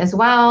company as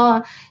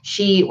well.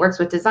 She works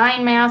with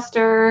Design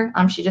Master.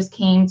 She just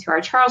came to our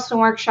Charleston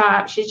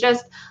workshop. She's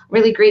just a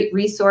really great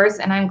resource,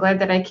 and I'm glad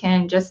that I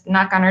can just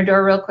knock on her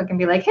door real quick and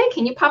be like, hey,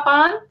 can you pop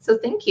on? So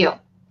thank you.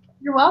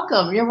 You're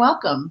welcome. You're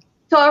welcome.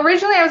 So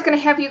originally I was going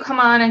to have you come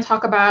on and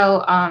talk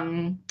about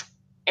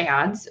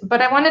ads,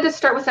 but I wanted to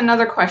start with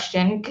another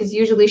question because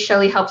usually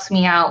Shelly helps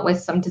me out with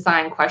some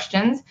design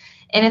questions,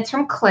 and it's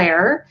from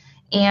Claire.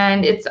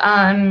 And it's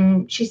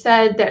she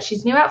said that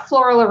she's new at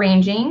floral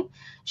arranging.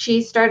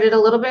 She started a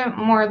little bit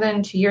more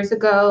than 2 years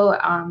ago,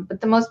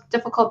 but the most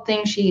difficult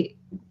thing she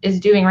is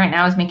doing right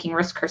now is making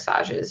wrist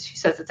corsages. She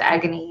says it's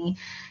agony.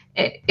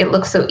 It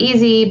looks so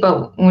easy,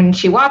 but when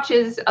she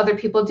watches other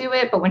people do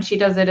it, but when she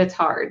does it, it's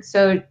hard.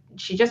 So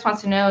she just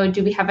wants to know,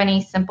 do we have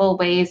any simple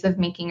ways of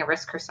making a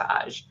wrist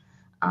corsage?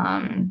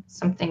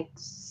 Something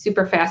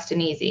super fast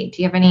and easy.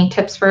 Do you have any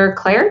tips for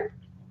Claire?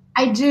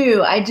 I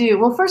do.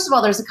 Well, first of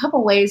all, there's a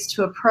couple ways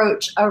to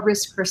approach a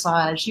wrist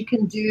corsage. You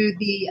can do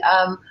the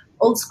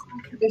old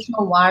school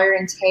traditional wire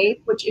and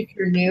tape, which if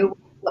you're new,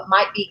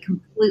 might be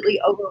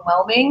completely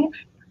overwhelming.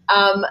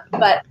 But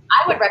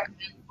I would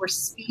recommend for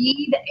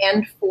speed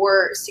and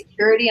for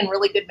security and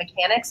really good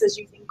mechanics is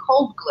using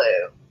cold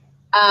glue.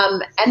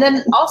 And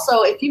then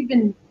also, if you've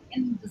been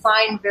in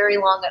design very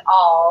long at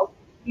all,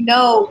 You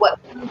know what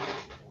when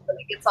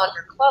it gets on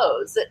your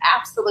clothes, it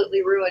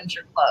absolutely ruins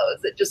your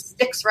clothes. It just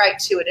sticks right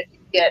to it if you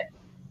get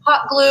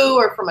hot glue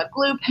or from a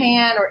glue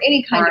pan or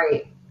any kind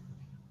of.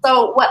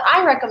 So what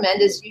I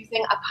recommend is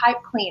using a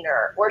pipe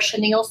cleaner or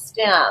chenille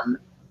stem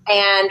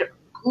and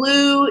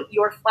glue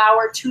your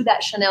flower to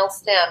that chenille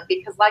stem,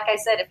 because like I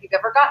said, if you've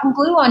ever gotten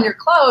glue on your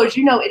clothes,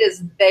 you know it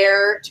is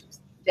there to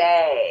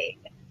stay.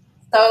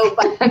 So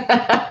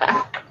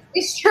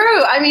it's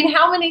true. I mean,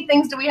 how many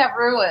things do we have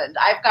ruined?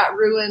 I've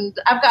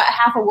got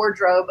half a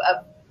wardrobe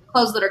of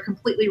clothes that are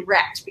completely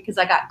wrecked because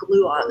I got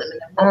glue on them.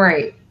 All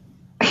right.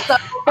 So,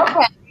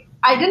 okay.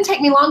 It didn't take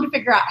me long to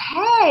figure out,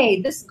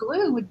 hey, this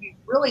glue would be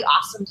really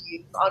awesome to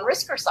use on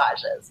wrist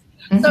corsages.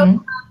 Mm-hmm.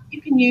 So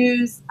you can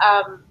use,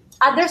 I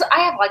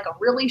have like a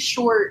really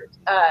short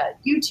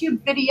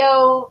YouTube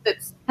video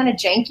that's kind of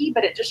janky,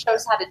 but it just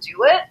shows how to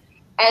do it,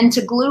 and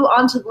to glue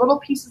onto little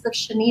pieces of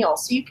chenille.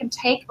 So you can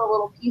take the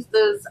little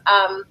pieces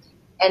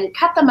and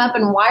cut them up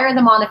and wire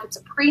them on. If it's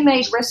a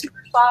pre-made wrist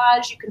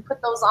corsage, you can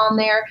put those on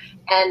there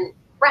and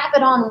wrap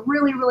it on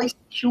really, really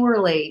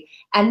securely,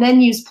 and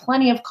then use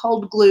plenty of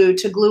cold glue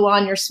to glue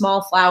on your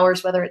small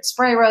flowers, whether it's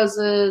spray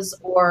roses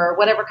or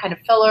whatever kind of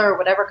filler or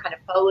whatever kind of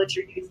foliage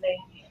you're using,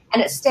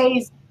 and it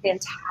stays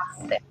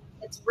fantastic.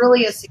 It's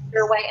really a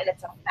secure way, and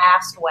it's a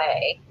fast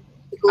way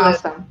to glue.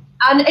 Awesome.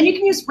 And you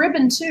can use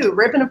ribbon too.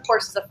 Ribbon, of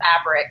course, is a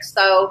fabric.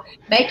 So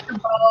make your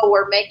bow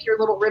or make your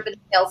little ribbon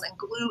tails and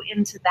glue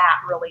into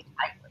that really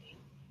tightly.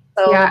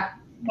 So that's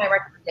my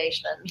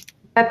recommendation.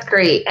 That's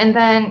great. And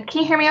then,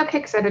 can you hear me okay?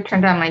 Because I had to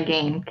turn down my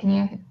gain. Can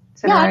you?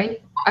 Is that all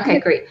right? Okay,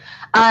 great.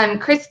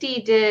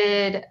 Christy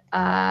did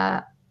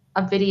a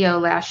video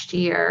last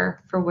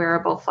year for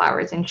wearable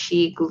flowers, and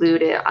she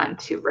glued it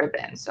onto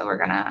ribbon. So we're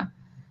gonna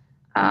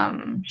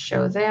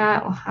show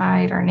that. We'll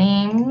hide our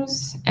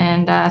names,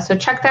 and so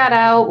check that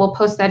out. We'll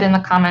post that in the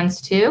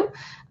comments too.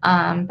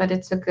 But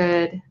it's a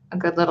good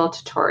little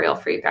tutorial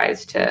for you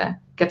guys to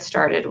get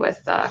started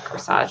with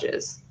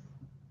corsages.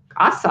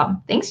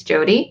 Awesome. Thanks,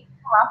 Jody.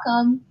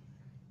 Welcome.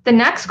 The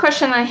next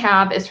question I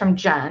have is from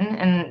Jen,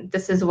 and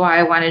this is why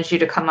I wanted you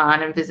to come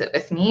on and visit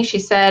with me. She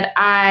said,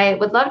 I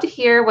would love to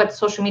hear what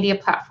social media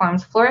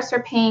platforms florists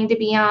are paying to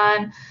be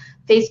on,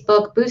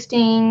 Facebook,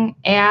 boosting,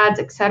 ads,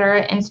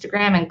 etc.,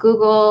 Instagram and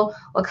Google.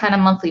 What kind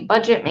of monthly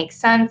budget makes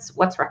sense?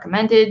 What's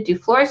recommended? Do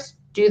florists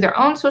do their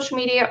own social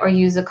media or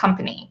use a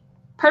company?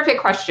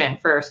 Perfect question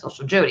for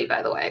Social Jody,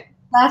 by the way.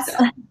 That's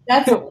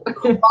a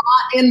lot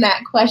in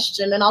that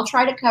question, and I'll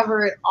try to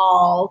cover it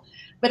all.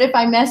 But if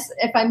I miss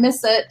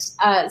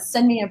it,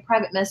 send me a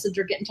private message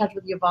or get in touch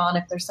with Yvonne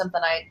if there's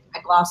something I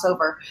gloss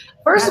over.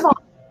 First of all,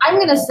 I'm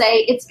going to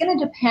say it's going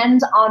to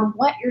depend on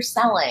what you're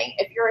selling.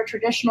 If you're a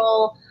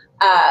traditional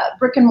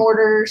brick and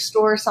mortar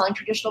store selling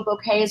traditional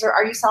bouquets, or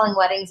are you selling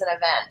weddings and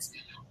events?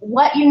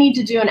 What you need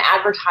to do in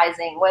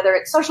advertising, whether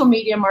it's social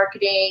media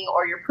marketing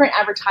or your print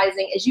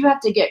advertising, is you have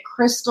to get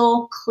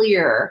crystal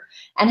clear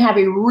and have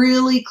a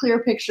really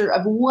clear picture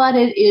of what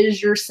it is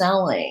you're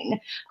selling.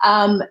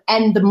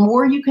 And the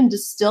more you can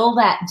distill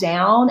that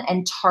down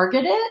and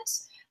target it,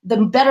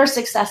 the better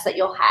success that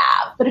you'll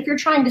have. But if you're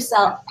trying to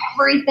sell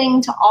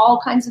everything to all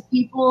kinds of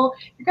people,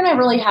 you're going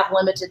to really have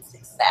limited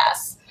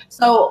success.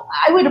 So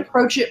I would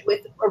approach it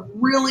with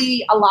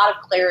a lot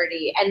of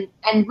clarity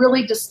and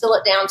really distill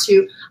it down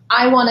to,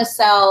 I want to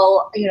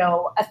sell,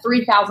 a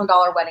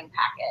 $3,000 wedding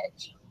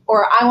package,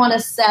 or I want to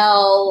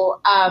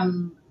sell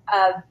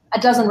a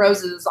dozen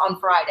roses on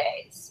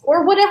Fridays,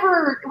 or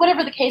whatever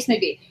the case may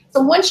be.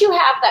 So once you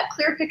have that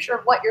clear picture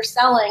of what you're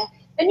selling,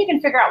 then you can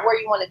figure out where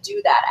you want to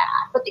do that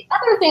at. But the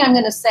other thing I'm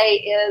going to say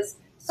is,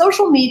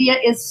 social media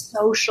is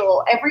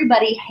social.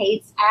 Everybody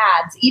hates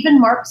ads. Even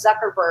Mark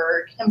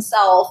Zuckerberg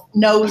himself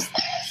knows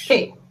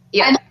that.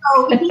 Yeah. And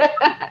so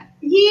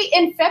he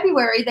in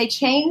February they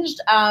changed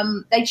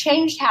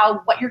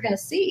what you're going to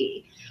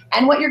see.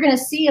 And what you're going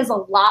to see is a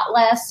lot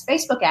less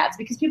Facebook ads,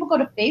 because people go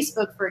to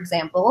Facebook, for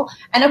example,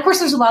 and of course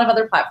there's a lot of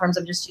other platforms.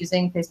 I'm just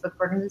using Facebook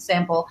for an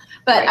example,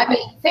 but I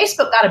mean,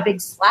 Facebook got a big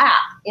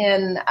slap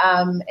in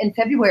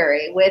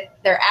February with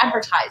their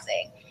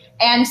advertising.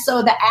 And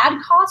so the ad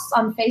costs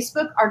on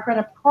Facebook are going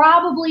to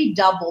probably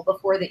double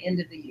before the end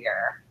of the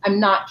year. I'm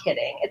not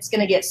kidding. It's going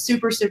to get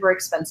super, super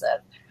expensive.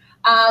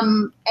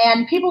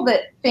 And people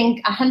that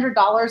think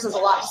 $100 is a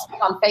lot to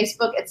spend on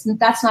Facebook,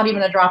 that's not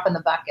even a drop in the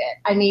bucket.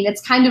 I mean,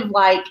 it's kind of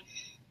like,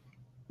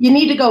 you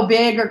need to go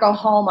big or go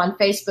home on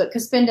Facebook,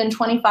 because spending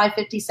 $25,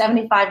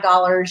 $50,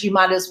 $75, you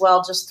might as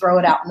well just throw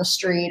it out in the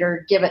street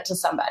or give it to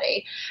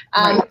somebody.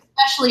 Right.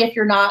 Especially if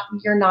you're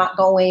not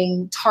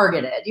going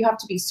targeted. You have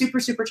to be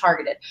super, super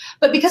targeted.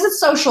 But because it's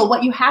social,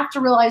 what you have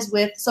to realize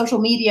with social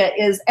media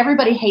is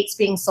everybody hates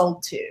being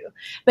sold to.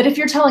 But if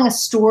you're telling a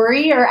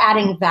story or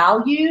adding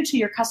value to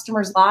your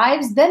customers'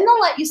 lives, then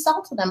they'll let you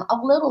sell to them a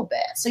little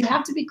bit. So you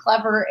have to be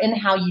clever in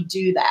how you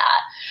do that.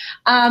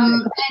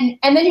 And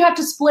then you have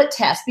to split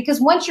test, because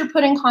once you're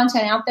putting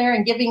content out there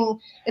and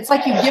it's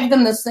like you give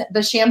them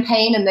the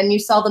champagne and then you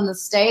sell them the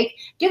steak.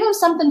 Give them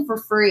something for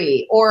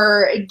free,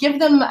 or give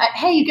them,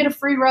 hey, you get a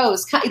free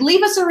rose.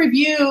 Leave us a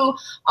review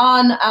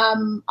on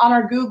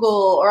our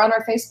Google or on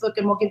our Facebook,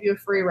 and we'll give you a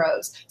free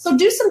rose. So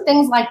do some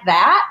things like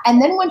that,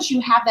 and then once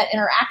you have that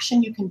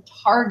interaction, you can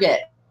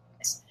target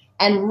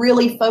and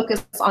really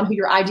focus on who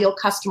your ideal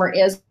customer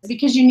is,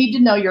 because you need to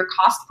know your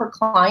cost per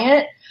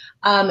client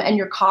and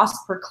your cost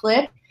per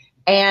click,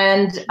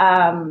 and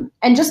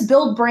just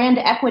build brand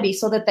equity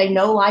so that they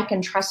know, like,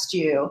 and trust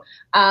you.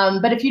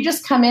 But if you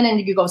just come in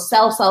and you go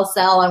sell,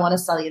 I want to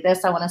sell you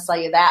this, I want to sell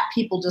you that,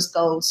 people just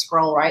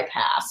scroll right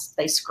past.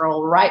 They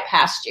scroll right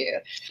past you.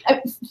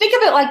 Think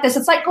of it like this.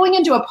 It's like going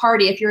into a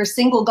party. If you're a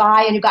single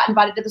guy and you got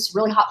invited to this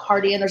really hot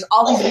party and there's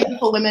all these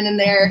beautiful women in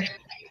there,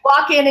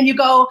 walk in and you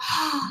go,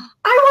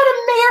 I want to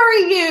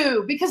marry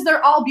you, because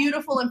they're all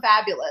beautiful and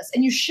fabulous.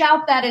 And you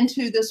shout that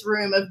into this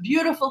room of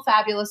beautiful,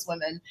 fabulous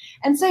women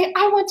and say,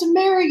 I want to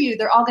marry you.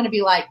 They're all going to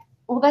be like,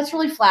 well, that's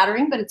really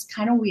flattering, but it's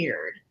kind of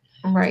weird.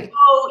 Right.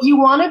 So you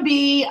want to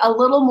be a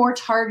little more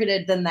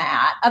targeted than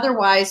that.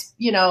 Otherwise,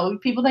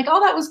 people think,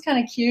 oh, that was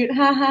kind of cute.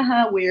 Ha, ha,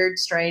 ha. Weird,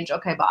 strange.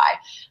 Okay, bye.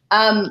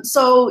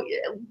 So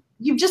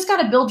you've just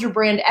got to build your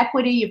brand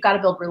equity. You've got to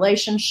build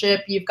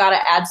relationship. You've got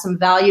to add some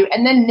value,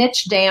 and then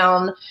niche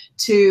down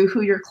to who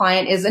your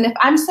client is. And if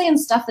I'm saying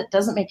stuff that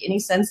doesn't make any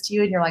sense to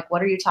you and you're like,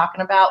 what are you talking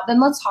about? Then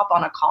let's hop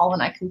on a call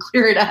and I can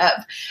clear it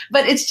up.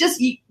 But it's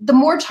just, the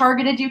more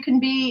targeted you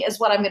can be is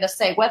what I'm going to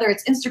say, whether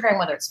it's Instagram,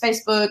 whether it's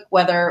Facebook,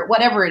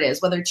 whatever it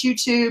is, whether it's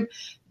YouTube,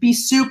 be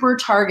super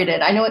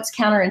targeted. I know it's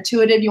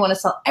counterintuitive. You want to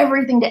sell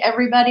everything to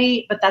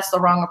everybody, but that's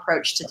the wrong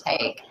approach to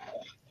take.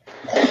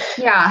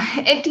 Yeah.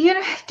 And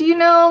do you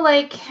know,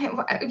 like,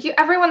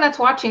 everyone that's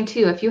watching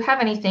too, if you have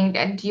anything,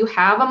 do you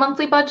have a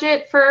monthly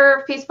budget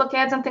for Facebook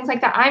ads and things like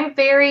that? I'm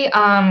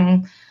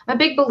I'm a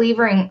big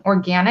believer in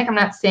organic. I'm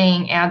not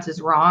saying ads is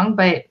wrong,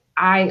 but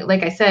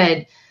like I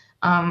said,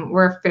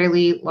 we're a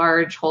fairly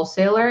large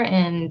wholesaler,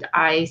 and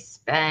I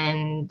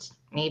spend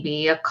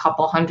maybe a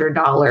couple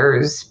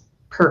 $100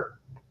 per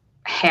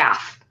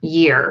half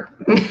year,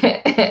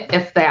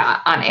 if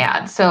that, on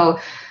ads. So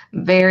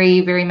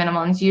very, very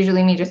minimal. And it's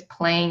usually me just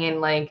playing and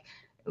like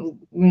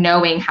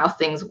knowing how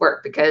things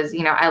work, because,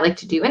 I like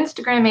to do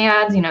Instagram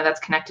ads, that's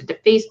connected to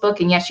Facebook.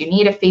 And yes, you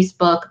need a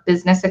Facebook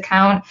business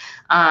account.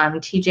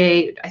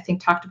 TJ, I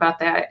think, talked about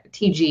that.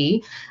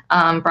 TG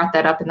brought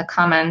that up in the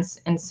comments.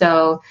 And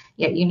so,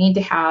 yeah, you need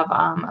to have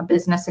a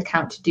business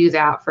account to do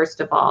that, first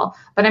of all.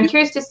 But I'm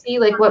curious to see,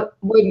 like, what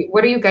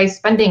are you guys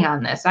spending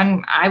on this?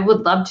 I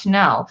would love to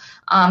know.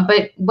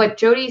 But what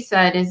Jody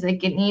said is,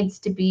 like, it needs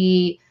to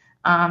be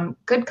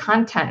good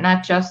content,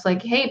 not just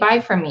like, hey, buy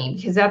from me,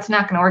 because that's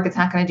not going to work. It's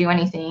not going to do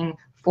anything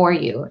for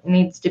you. It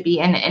needs to be,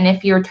 and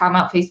if you're talking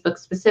about Facebook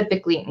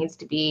specifically, it needs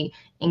to be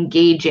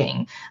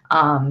engaging.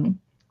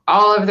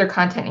 All of their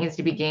content needs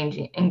to be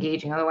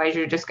engaging. Otherwise,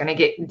 you're just going to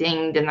get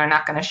dinged and they're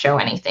not going to show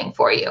anything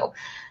for you.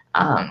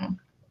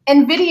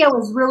 And video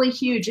is really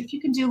huge. If you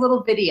can do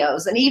little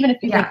videos, and even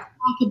if you think,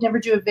 I could never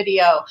do a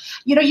video,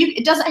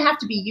 it doesn't have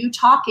to be you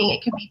talking.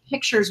 It can be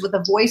pictures with a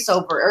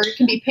voiceover, or it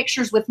can be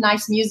pictures with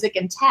nice music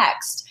and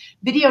text.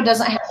 Video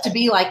doesn't have to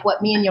be like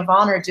what me and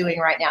Yvonne are doing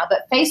right now,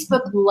 but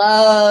Facebook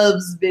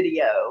loves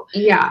video.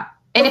 Yeah.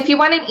 And if you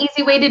want an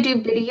easy way to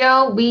do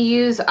video, we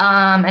use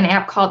an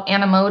app called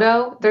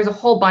Animoto. There's a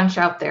whole bunch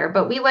out there,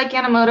 but we like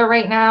Animoto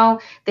right now.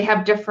 They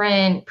have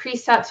different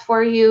presets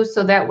for you,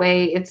 so that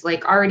way it's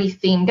like already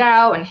themed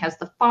out and has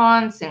the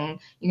fonts, and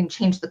you can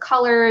change the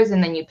colors,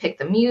 and then you pick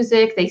the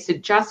music. They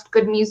suggest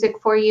good music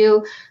for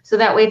you, so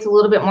that way it's a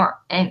little bit more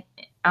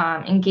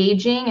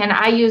engaging. And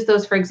I use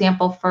those, for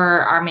example,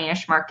 for our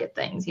Mayesh Market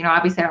things.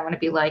 Obviously I don't want to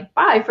be like,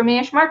 buy from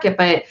Mayesh Market,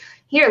 but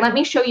here, let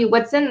me show you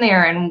what's in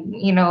there, and,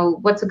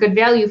 what's a good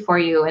value for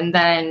you. And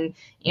then,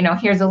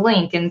 here's a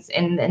link, and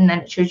then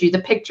it shows you the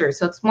picture.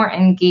 So it's more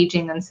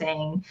engaging than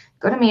saying,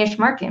 go to Mayesh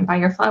Market and buy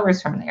your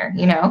flowers from there,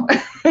 And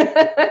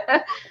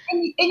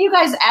you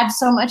guys add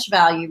so much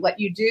value. What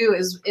you do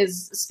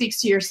is speaks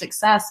to your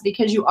success,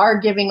 because you are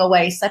giving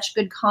away such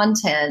good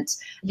content.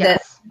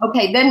 Yes. That,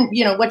 okay, then,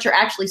 what you're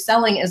actually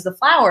selling is the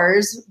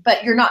flowers,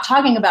 but you're not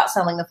talking about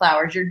selling the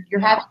flowers. You're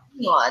having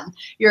fun.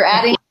 You're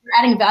adding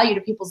value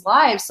to people's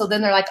lives. So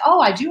then they're like, oh,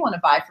 I do want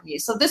to buy from you.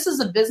 So this is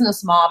a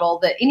business model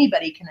that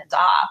anybody can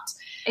adopt.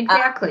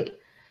 Exactly.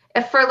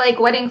 If for like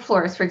wedding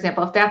florists, for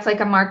example, if that's like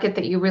a market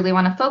that you really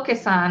want to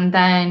focus on,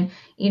 then,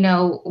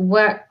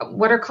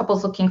 what are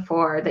couples looking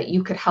for that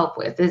you could help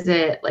with? Is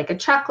it like a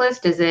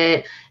checklist? Is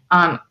it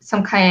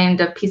some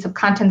kind of piece of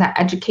content that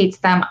educates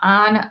them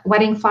on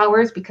wedding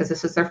flowers, because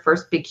this is their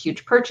first big,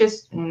 huge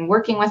purchase in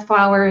working with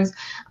flowers?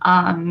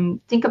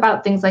 Think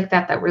about things like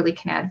that really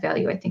can add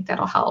value. I think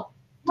that'll help.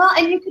 Well,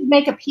 and you could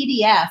make a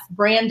PDF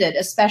branded,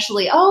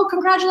 especially, oh,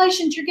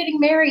 congratulations, you're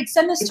getting married.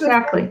 Send this to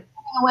a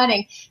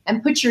wedding,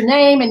 and put your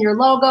name and your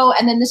logo,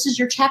 and then this is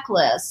your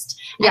checklist.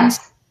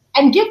 Yes.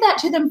 And give that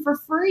to them for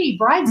free.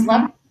 Brides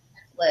love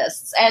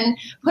lists, and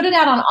put it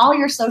out on all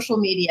your social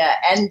media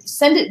and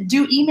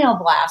do email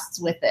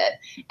blasts with it.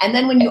 And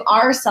then when you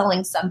are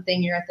selling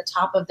something, you're at the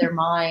top of their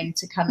mind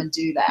to come and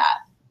do that.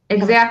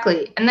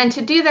 Exactly. And then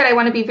to do that, I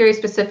want to be very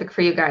specific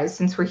for you guys,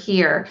 since we're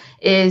here,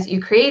 is you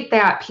create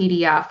that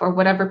PDF or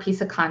whatever piece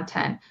of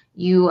content,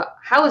 you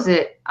house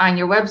it on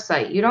your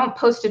website. You don't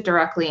post it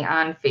directly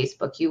on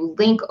Facebook. You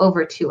link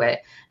over to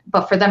it.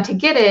 But for them to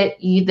get it,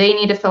 they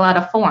need to fill out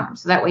a form.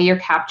 So that way you're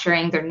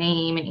capturing their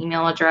name and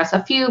email address,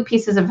 a few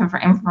pieces of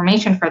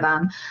information for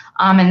them.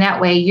 And that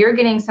way you're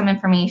getting some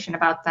information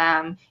about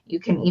them. You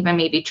can even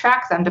maybe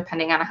track them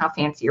depending on how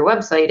fancy your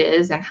website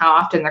is and how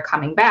often they're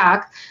coming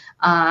back.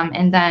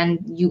 And then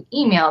you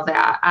email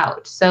that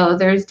out. So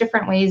there's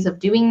different ways of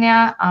doing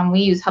that.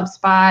 We use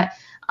HubSpot,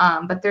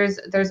 but there's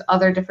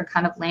other different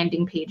kind of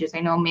landing pages.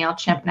 I know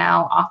MailChimp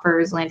now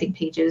offers landing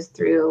pages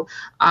through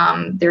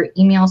their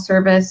email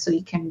service, so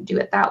you can do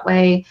it that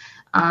way.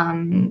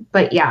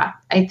 But yeah,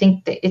 I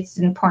think that it's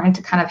important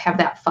to kind of have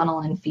that funnel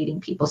and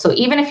feeding people. So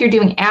even if you're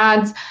doing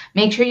ads,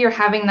 make sure you're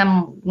having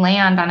them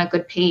land on a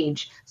good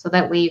page, so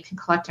that way you can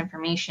collect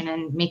information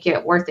and make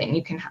it worth it, and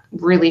you can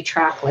really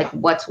track like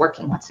what's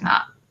working, what's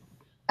not.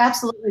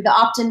 Absolutely. The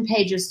opt-in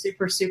page is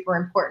super, super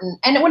important.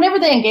 And whenever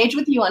they engage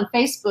with you on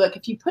Facebook,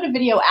 if you put a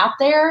video out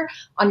there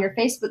on your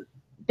Facebook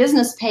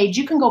business page,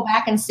 you can go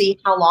back and see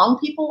how long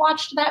people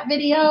watched that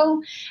video,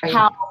 Right.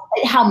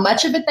 how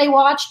much of it they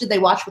watched. Did they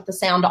watch with the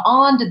sound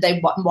on? Did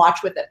they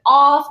watch with it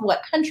off?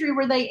 What country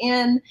were they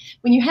in?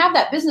 When you have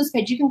that business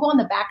page, you can go on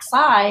the back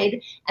side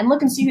and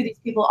look and see who these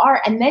people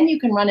are, and then you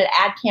can run an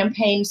ad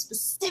campaign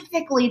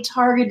specifically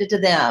targeted to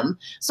them.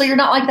 So you're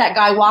not like that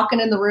guy walking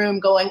in the room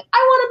going, I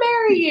want to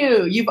marry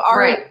you. You've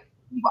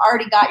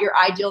already got your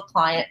ideal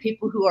client,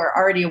 people who are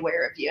already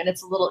aware of you, and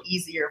it's a little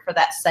easier for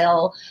that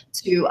sell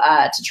to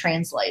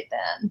translate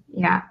then.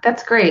 Yeah,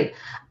 that's great.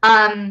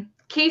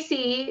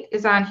 Casey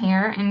is on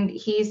here, and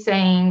he's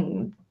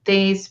saying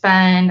they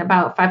spend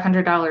about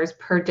 $500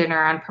 per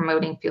dinner on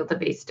promoting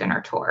field-based dinner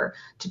tour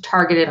to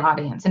targeted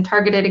audience. And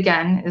targeted,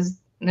 again, is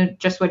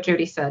just what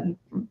Jody said,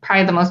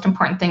 probably the most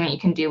important thing that you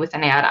can do with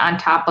an ad on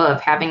top of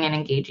having an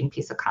engaging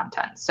piece of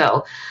content.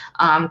 So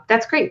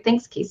that's great.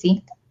 Thanks,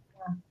 Casey.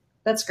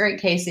 That's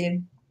great,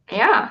 Casey.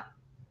 Yeah.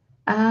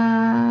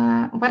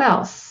 What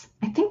else?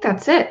 I think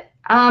that's it.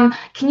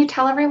 Can you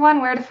tell everyone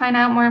where to find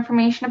out more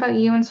information about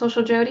you and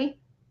Social Jody?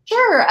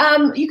 Sure.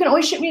 You can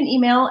always shoot me an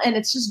email, and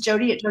it's just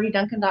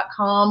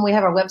jody@jodyduncan.com. We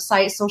have our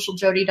website,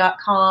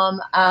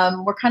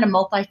 socialjody.com. We're kind of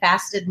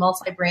multifaceted,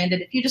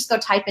 multi-branded. If you just go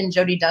type in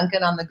Jody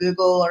Duncan on the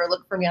Google or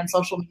look for me on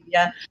social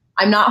media,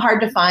 I'm not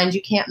hard to find.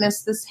 You can't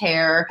miss this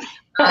hair.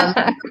 You can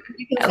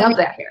I love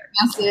that hair.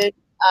 message.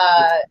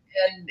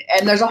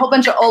 And there's a whole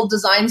bunch of old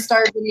Design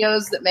Star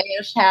videos that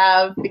Mayesh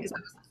have, because I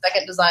was the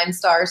second Design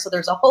Star. So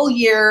there's a whole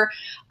year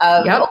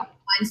of old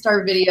Design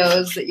Star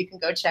videos that you can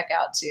go check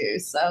out too.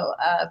 So,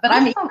 but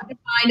I'm easy to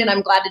find, and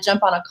I'm glad to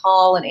jump on a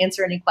call and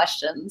answer any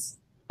questions.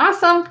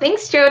 Awesome.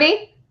 Thanks,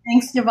 Jody.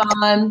 Thanks,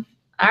 Yvonne.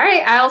 All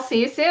right. I'll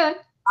see you soon.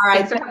 All right.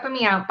 Thanks for helping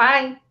me out.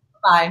 Bye.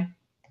 Bye.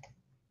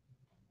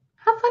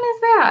 How fun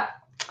is that?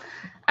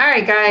 All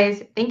right,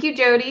 guys. Thank you,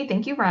 Jody.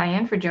 Thank you,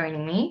 Ryan, for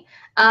joining me.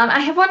 I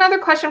have one other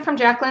question from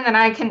Jacqueline that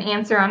I can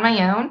answer on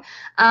my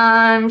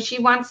own. She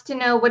wants to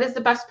know, what is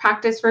the best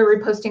practice for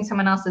reposting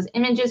someone else's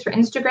images for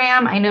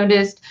Instagram? I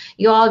noticed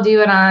you all do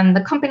it on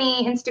the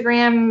company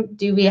Instagram.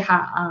 Do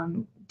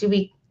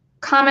we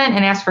comment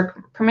and ask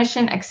for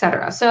permission,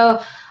 etc.?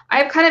 So I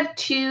have kind of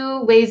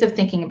two ways of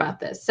thinking about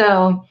this.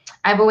 So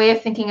I have a way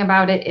of thinking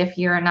about it if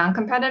you're a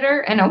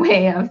non-competitor, and a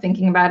way of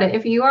thinking about it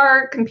if you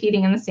are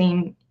competing in the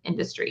same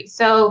industry.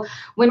 So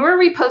when we're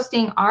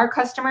reposting our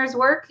customers'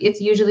 work, it's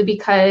usually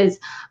because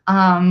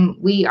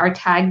we are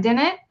tagged in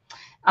it.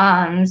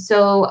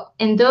 So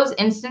in those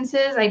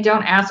instances, I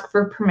don't ask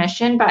for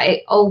permission, but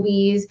I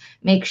always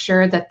make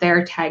sure that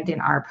they're tagged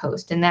in our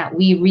post and that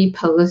we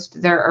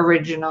repost their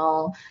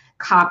original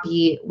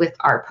copy with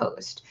our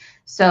post.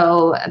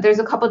 So there's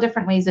a couple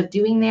different ways of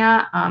doing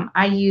that.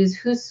 I use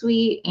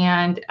Hootsuite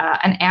and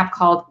an app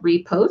called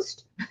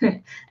Repost.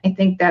 I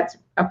think that's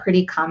a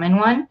pretty common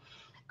one.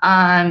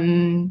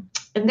 And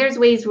there's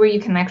ways where you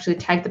can actually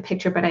tag the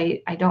picture, but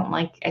I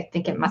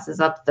think it messes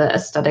up the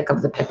aesthetic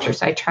of the picture.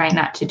 So I try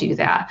not to do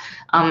that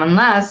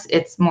unless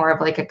it's more of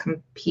like a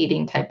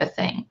competing type of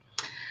thing.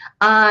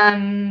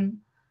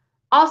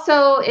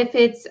 Also,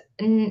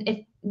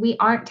 if we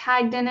aren't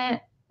tagged in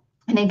it,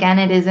 and again,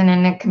 it isn't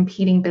in a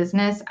competing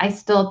business, I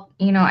still,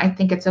 I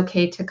think it's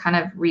okay to kind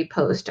of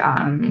repost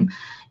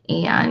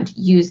and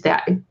use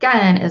that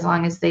again, as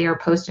long as they are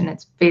posting,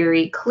 it's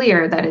very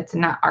clear that it's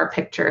not our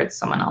picture, it's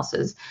someone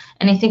else's.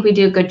 And I think we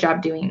do a good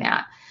job doing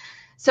that.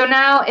 So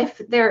now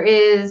if there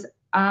is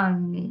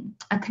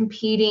a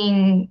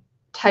competing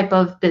type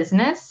of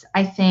business,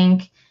 I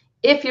think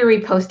if you're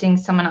reposting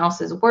someone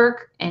else's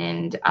work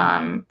and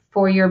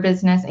for your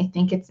business, I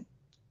think it's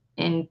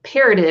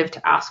imperative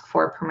to ask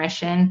for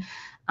permission.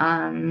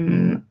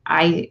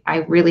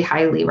 I really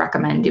highly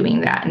recommend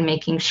doing that and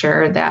making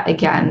sure that,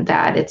 again,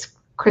 that it's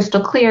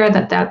crystal clear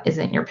that that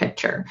isn't your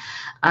picture.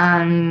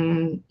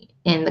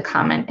 in the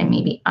comment and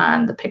maybe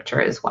on the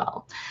picture as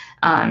well,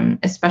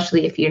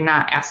 especially if you're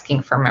not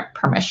asking for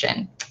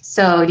permission.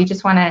 So you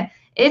just want to,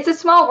 it's a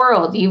small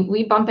world.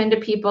 We bump into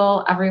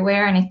people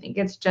everywhere, and I think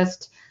it's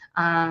just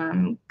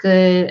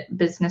good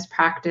business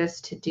practice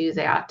to do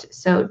that.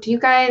 So what do you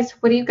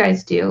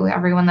guys do?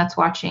 Everyone that's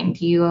watching,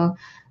 do you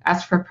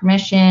ask for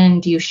permission?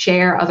 Do you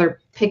share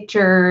other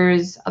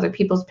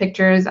people's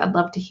pictures? I'd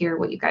love to hear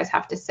what you guys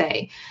have to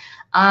say.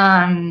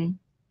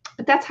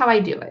 But that's how I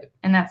do it.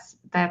 And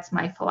that's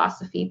my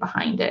philosophy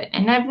behind it.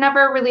 And I've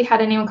never really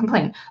had anyone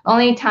complain. The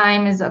only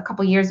time is a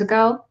couple years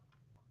ago.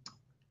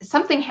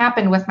 Something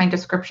happened with my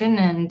description,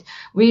 and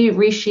we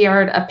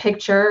reshared a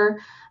picture,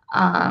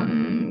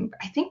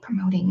 I think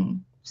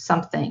promoting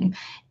something,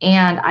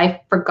 and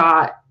I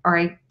forgot, or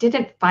I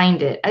didn't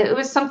find it. It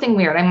was something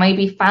weird. I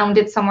maybe found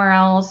it somewhere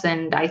else,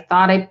 and I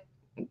thought I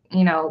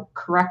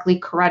correctly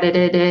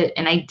credited it,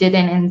 and I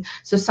didn't. And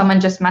so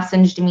someone just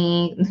messaged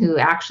me who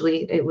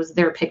actually it was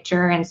their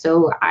picture. And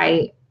so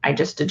I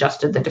just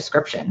adjusted the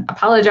description,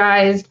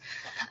 apologized,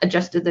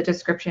 adjusted the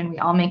description. We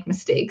all make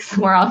mistakes.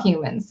 We're all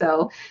human.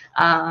 So,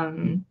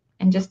 and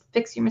just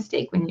fix your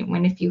mistake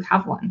if you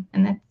have one,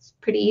 and that's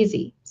pretty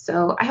easy.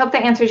 So I hope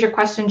that answers your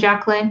question,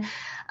 Jacqueline.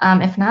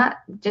 If not,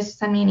 just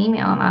send me an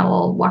email and I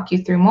will walk you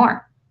through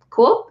more.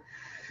 Cool.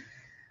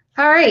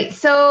 All right,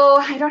 so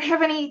I don't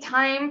have any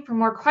time for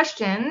more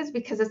questions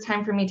because it's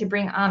time for me to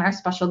bring on our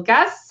special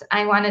guests.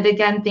 I wanted to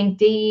again thank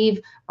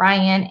Dave,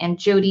 Ryan, and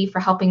Jody for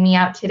helping me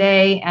out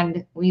today,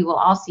 and we will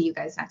all see you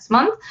guys next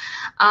month.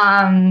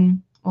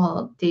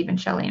 Well, Dave and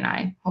Shelley and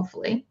I,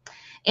 hopefully.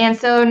 And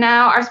so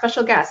now our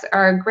special guests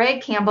are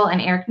Greg Campbell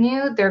and Eric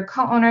New. They're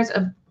co-owners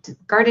of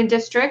Garden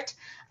District.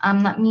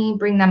 Let me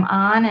bring them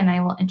on and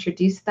I will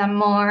introduce them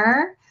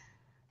more.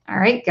 All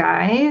right,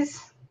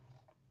 guys.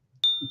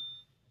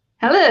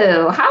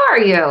 Hello, how are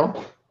you?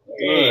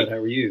 Good, how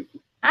are you?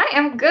 I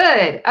am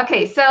good.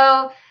 Okay,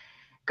 so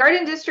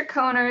Garden District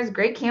co-owners,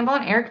 Greg Campbell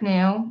and Eric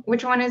New.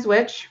 Which one is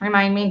which?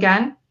 Remind me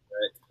again.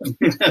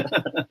 Right.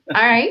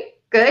 All right,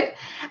 good.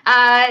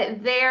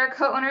 They're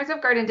co-owners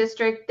of Garden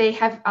District. They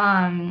have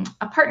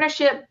a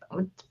partnership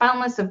with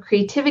boundless of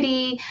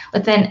creativity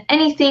within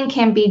anything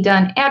can be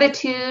done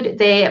attitude.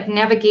 They have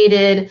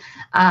navigated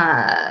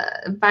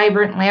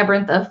vibrant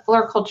labyrinth of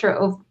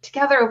floriculture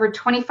together over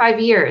 25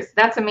 years.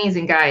 That's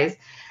amazing, guys.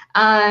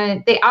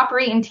 They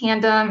operate in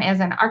tandem as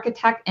an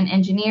architect and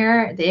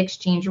engineer. They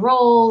exchange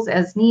roles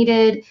as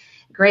needed.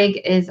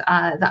 Greg is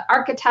the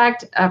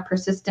architect, a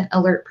persistent,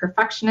 alert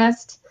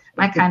perfectionist,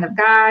 my kind of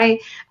guy.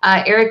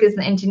 Eric is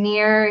the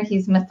engineer.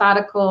 He's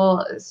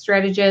methodical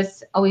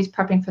strategist, always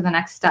prepping for the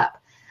next step.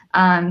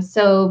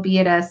 So be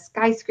it a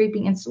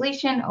skyscraping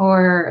installation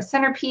or a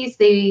centerpiece,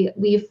 they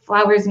weave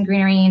flowers and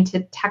greenery into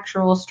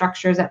textural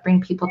structures that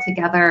bring people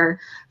together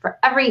for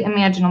every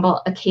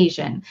imaginable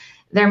occasion.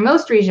 Their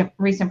most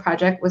recent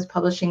project was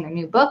publishing their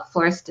new book,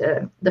 Florist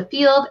to the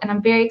Field, and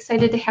I'm very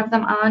excited to have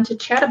them on to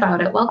chat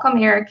about it.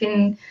 Welcome, Eric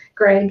and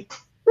Greg.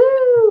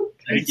 Woo!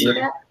 Thank you.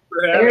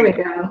 There we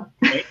go.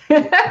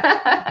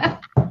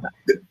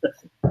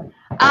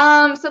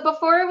 So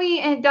before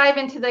we dive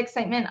into the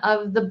excitement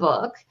of the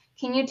book,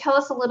 can you tell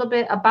us a little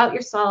bit about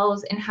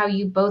yourselves and how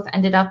you both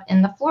ended up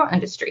in the floral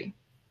industry?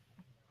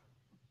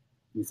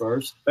 You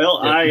first?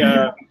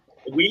 Well,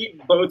 we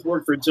both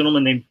worked for a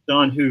gentleman named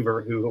John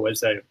Hoover, who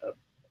was a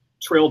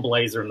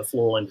trailblazer in the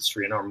floral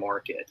industry in our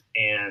market.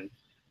 And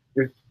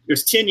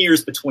there's 10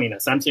 years between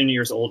us. I'm 10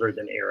 years older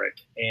than Eric.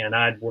 And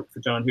I'd worked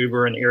for John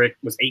Hoover, and Eric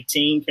was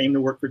 18, came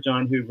to work for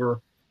John Hoover.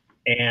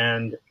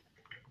 And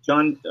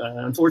John,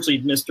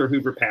 unfortunately, Mr.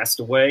 Hoover passed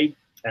away.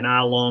 And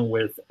I, along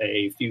with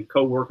a few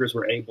coworkers,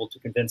 were able to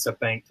convince a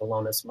bank to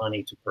loan us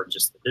money to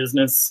purchase the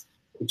business.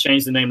 We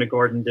changed the name to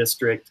Garden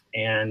District,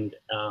 and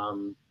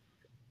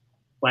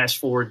flash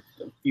forward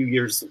a few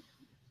years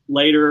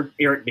later,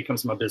 Eric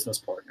becomes my business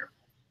partner.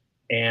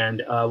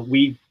 And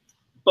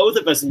both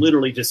of us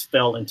literally just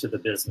fell into the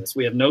business.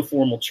 We have no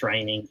formal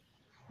training.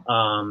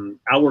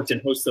 I worked in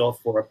wholesale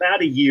for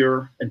about a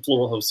year in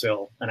floral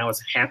wholesale, and I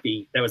was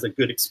happy. That was a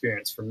good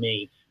experience for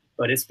me.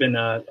 But it's been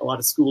a lot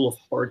of school of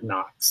hard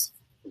knocks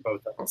for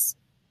both of us.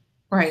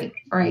 Right.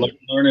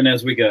 Learning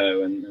as we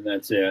go, and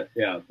that's it.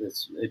 Yeah,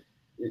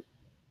 it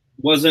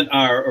wasn't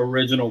our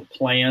original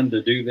plan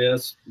to do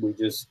this. We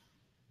just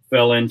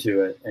fell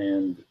into it,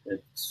 and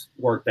it's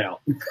worked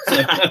out.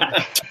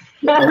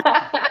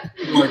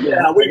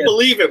 Yeah, we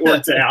believe it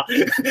worked out.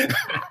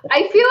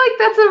 I feel like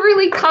that's a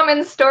really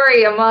common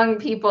story among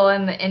people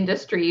in the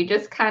industry. You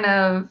just kind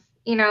of,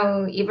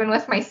 even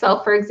with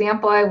myself, for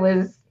example, I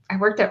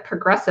worked at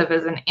Progressive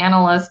as an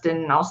analyst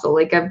and also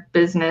like a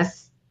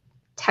business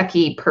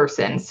techie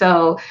person.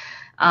 So,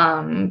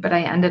 but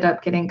I ended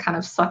up getting kind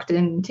of sucked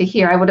into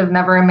here. I would have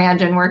never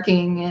imagined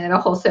working at a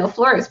wholesale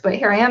florist, but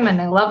here I am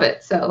and I love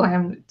it. So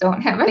I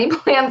don't have any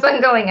plans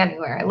on going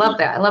anywhere. I love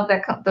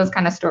that. Those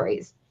kind of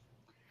stories.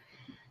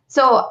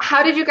 So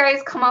how did you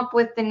guys come up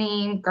with the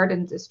name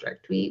Garden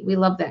District? We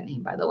love that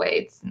name, by the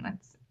way.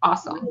 That's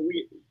awesome.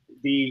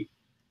 The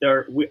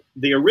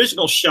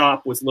original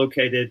shop was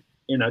located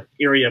in an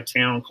area of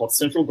town called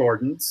Central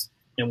Gardens.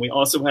 And we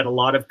also had a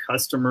lot of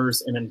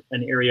customers in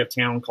an area of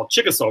town called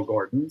Chickasaw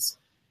Gardens.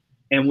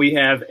 And we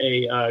have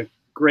a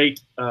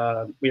great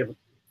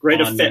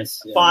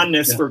fondness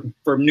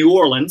for New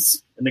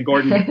Orleans and the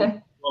Garden of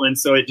New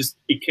Orleans. So it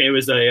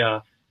was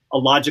a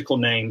logical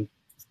name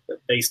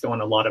based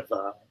on a lot of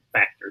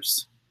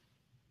factors.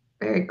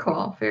 Very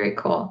cool. Very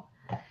cool.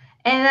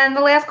 And then the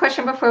last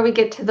question before we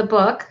get to the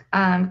book,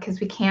 because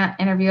we can't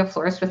interview a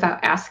florist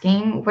without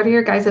asking, what are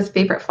your guys'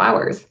 favorite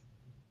flowers?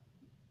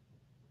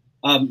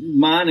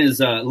 Mine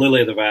is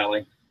Lily of the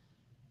Valley.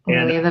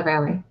 Lily of the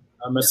Valley.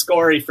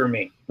 Mascari for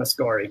me.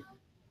 Mascari.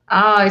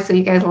 Oh, so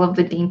you guys love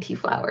the dainty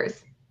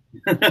flowers.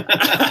 I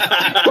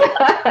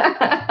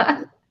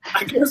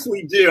guess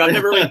we do. I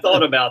never really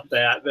thought about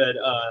that, but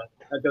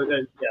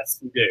yes,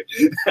 we do.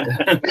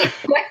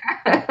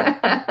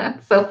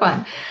 So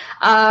fun.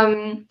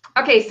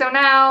 Okay, so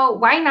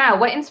why now?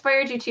 What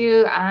inspired you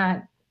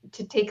to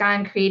take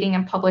on creating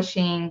and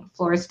publishing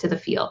Florist to the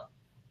Field?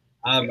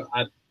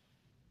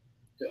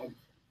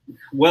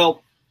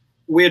 Well,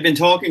 we had been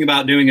talking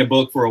about doing a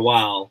book for a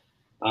while,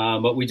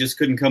 but we just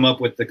couldn't come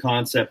up with the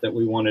concept that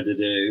we wanted to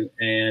do.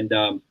 And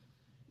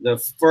the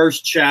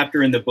first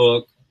chapter in the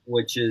book,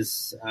 which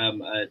is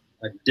a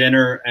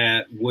dinner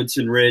at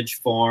Woodson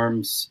Ridge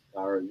Farms,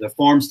 or the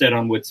farmstead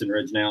on Woodson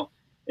Ridge now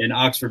in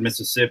Oxford,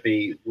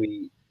 Mississippi,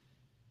 we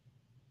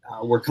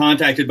were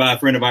contacted by a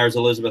friend of ours,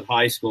 Elizabeth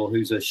High School,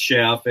 who's a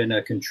chef and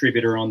a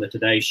contributor on the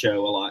Today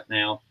Show a lot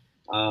now,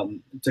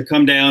 to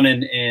come down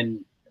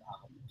and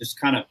just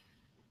kind of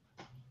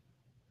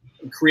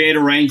create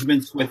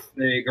arrangements with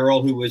the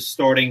girl who was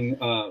starting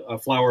a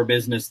flower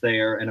business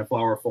there and a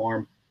flower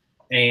farm.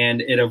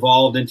 And it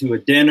evolved into a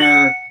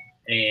dinner,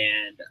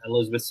 and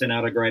Elizabeth sent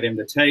out a great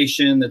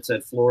invitation that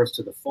said Florist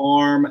to the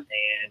Farm.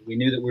 And we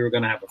knew that we were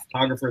going to have a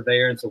photographer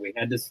there. And so we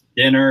had this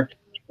dinner,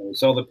 and we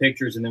saw the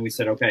pictures, and then we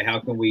said, okay, how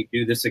can we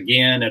do this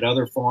again at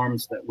other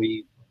farms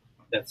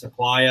that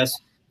supply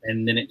us?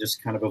 And then it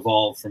just kind of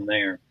evolved from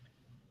there.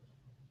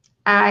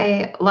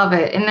 I love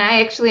it. And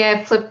I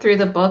flipped through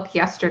the book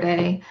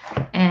yesterday,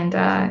 and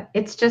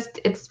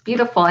it's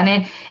beautiful.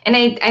 And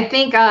I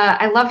think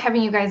I love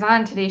having you guys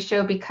on today's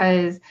show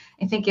because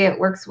I think it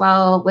works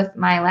well with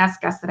my last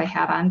guest that I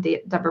had on,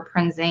 Deborah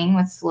Prinzing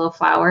with Slow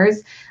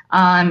Flowers,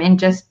 and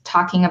just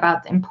talking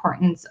about the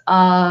importance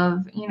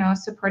of,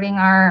 supporting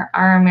our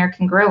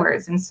American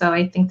growers. And so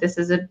I think this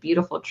is a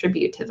beautiful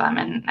tribute to them,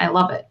 and I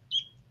love it.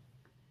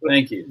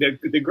 Thank you.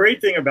 The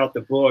great thing about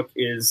the book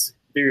is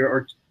they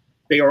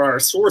are our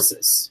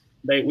sources.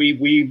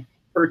 We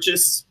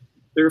purchase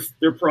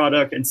their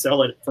product and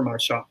sell it from our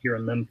shop here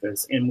in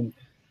Memphis. And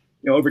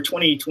over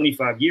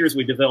 25 years,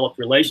 we developed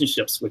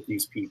relationships with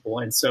these people.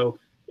 And so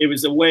it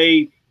was a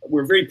way,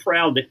 we're very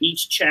proud that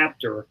each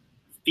chapter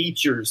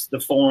features the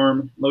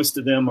farm. Most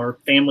of them are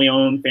family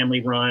owned,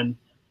 family run,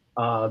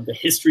 the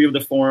history of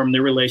the farm,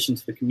 their relation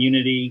to the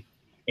community.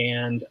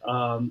 And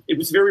it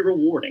was very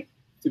rewarding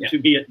to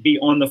be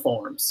on the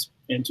farms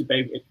and to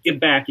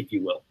give back, if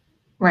you will.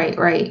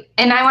 Right.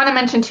 And I want to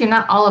mention, too,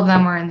 not all of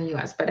them were in the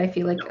U.S., but I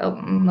feel like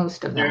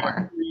most of them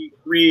were.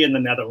 Three in the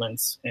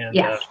Netherlands, and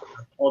yes.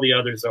 All the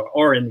others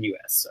are in the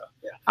U.S. So,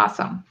 yeah.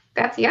 Awesome.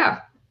 That's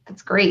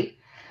great.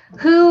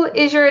 Who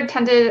is your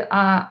intended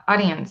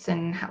audience,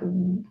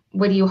 and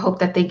what do you hope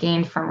that they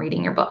gained from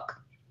reading your book?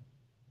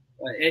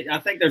 I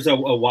think there's a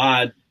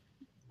wide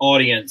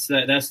audience.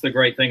 That's the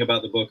great thing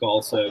about the book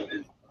also.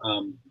 Is,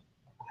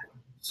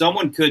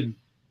 someone could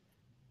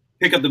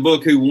pick up the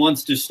book who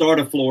wants to start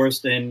a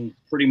florist and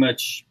pretty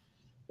much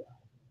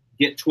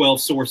get 12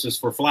 sources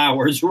for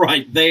flowers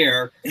right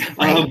there,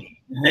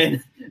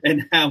 and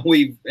how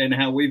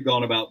we've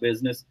gone about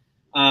business.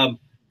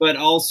 But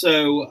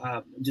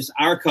also just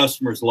our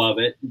customers love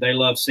it. They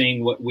love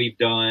seeing what we've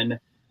done.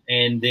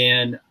 And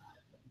then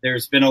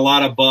there's been a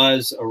lot of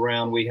buzz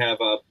around. We have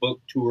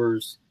book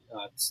tours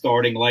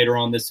starting later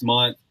on this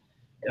month,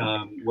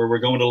 where we're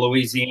going to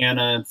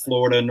Louisiana,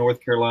 Florida,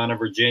 North Carolina,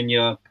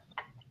 Virginia,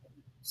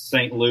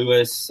 St.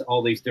 Louis,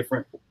 all these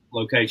different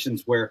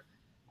locations where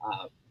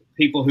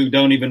people who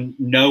don't even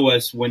know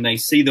us, when they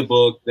see the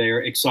book,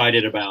 they're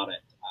excited about it.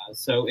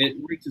 So it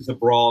reaches a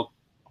broad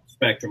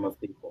spectrum of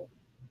people.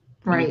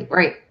 Right.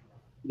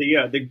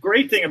 The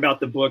great thing about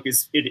the book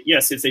is,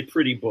 it's a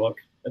pretty book,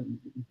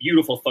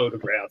 beautiful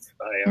photographs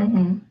by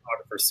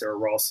photographer Sarah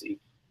Rossi,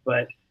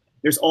 but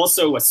there's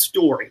also a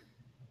story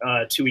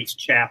to each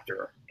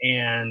chapter.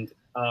 And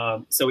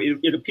so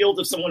it appealed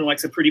to someone who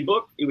likes a pretty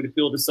book. It would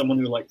appeal to someone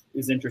who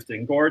is interested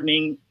in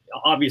gardening.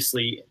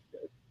 Obviously,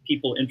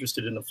 people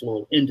interested in the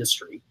floral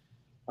industry.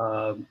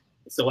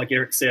 So like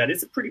Eric said,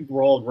 it's a pretty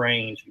broad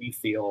range, we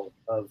feel,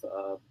 of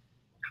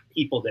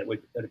people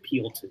that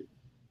appeal to.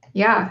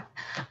 Yeah.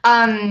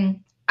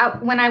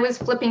 When I was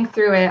flipping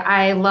through it,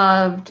 I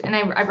loved, and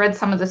I read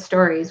some of the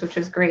stories, which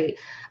was great.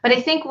 But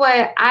I think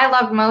what I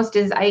loved most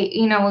is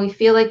we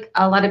feel like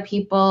a lot of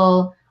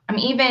people,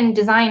 even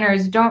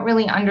designers, don't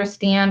really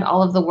understand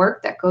all of the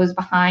work that goes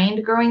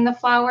behind growing the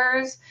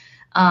flowers,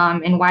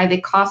 and why they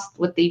cost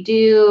what they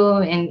do,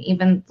 and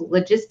even the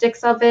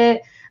logistics of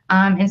it.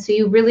 And so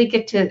you really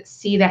get to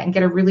see that and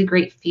get a really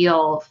great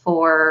feel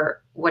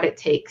for what it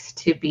takes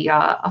to be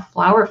a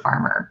flower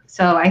farmer.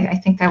 So I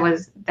think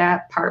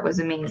that part was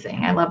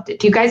amazing. I loved it.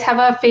 Do you guys have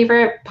a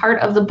favorite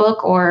part of the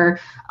book, or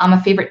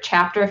a favorite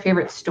chapter, a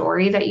favorite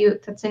story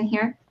that's in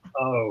here?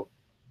 Oh,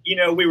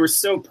 we were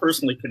so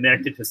personally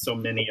connected to so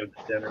many of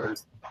the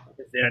dinners,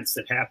 events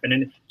that happened.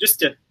 And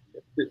just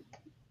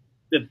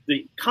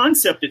the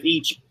concept of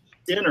each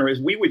dinner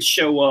is we would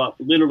show up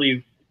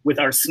literally with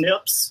our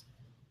snips,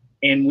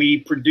 and we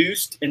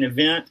produced an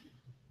event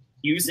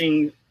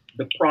using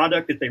the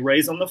product that they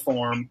raise on the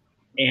farm,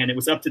 and it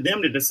was up to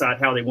them to decide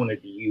how they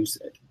wanted to use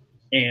it.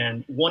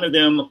 And one of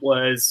them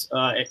was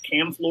at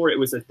Camflor. It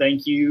was a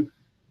thank you.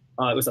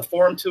 It was a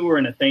farm tour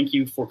and a thank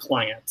you for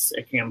clients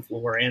at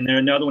Camflor. And then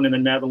another one in the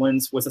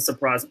Netherlands was a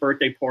surprise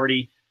birthday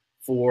party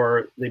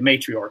for the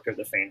matriarch of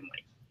the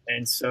family.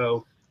 And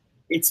so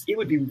it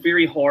would be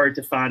very hard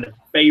to find a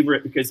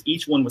favorite because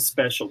each one was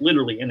special,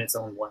 literally in its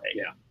own way.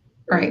 Yeah.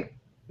 Right.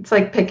 It's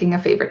like picking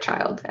a favorite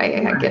child. I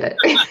get it.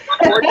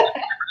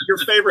 Your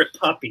favorite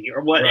puppy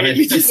or what? Right.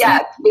 Yeah,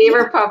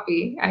 favorite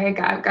puppy. I've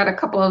got a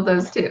couple of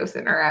those too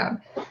sitting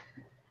around.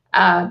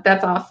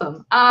 That's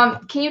awesome.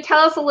 Can you tell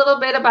us a little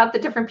bit about the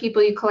different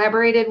people you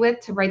collaborated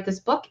with to write this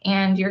book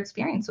and your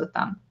experience with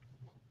them?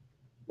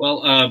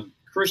 Well,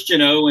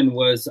 Christian Owen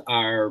was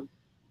our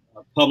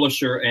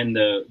publisher and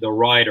the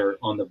writer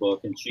on the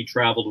book, and she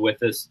traveled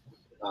with us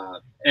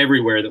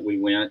everywhere that we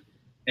went.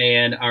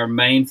 And our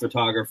main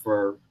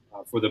photographer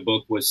for the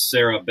book was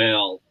Sarah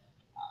Bell,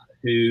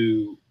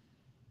 who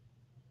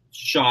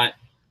shot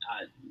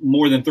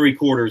more than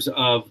 3/4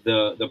 of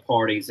the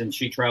parties, and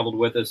she traveled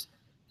with us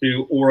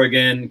to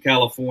Oregon,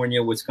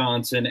 California,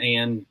 Wisconsin,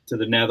 and to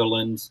the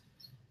Netherlands.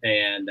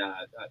 And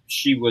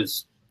she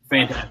was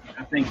fantastic.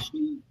 I think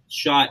she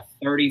shot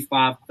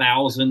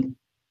 35,000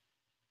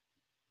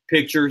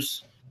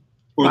 pictures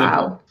for the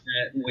book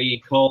that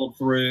we culled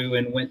through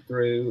and went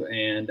through.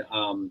 And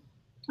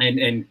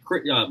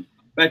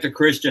back to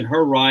Christian,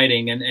 her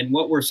writing and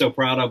what we're so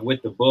proud of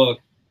with the book,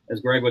 as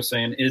Greg was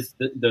saying, is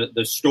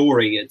the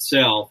story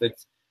itself.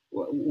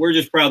 We're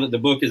just proud that the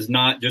book is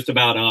not just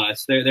about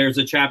us. There's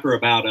a chapter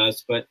about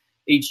us, but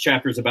each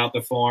chapter is about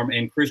the farm.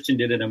 And Christian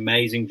did an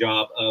amazing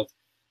job of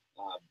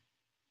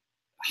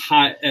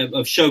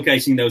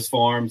showcasing those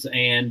farms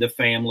and the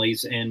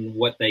families and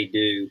what they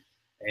do.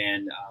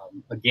 And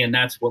again,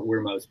 that's what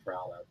we're most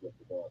proud of with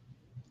the book.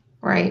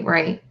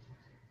 Right.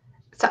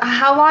 So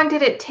how long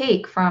did it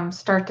take from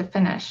start to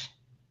finish?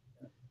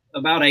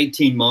 About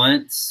 18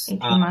 months. 18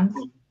 months.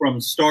 From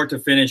start to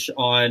finish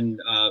on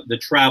the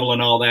travel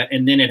and all that.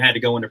 And then it had to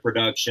go into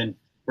production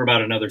for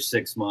about another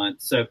 6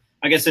 months. So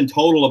I guess in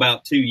total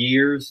about 2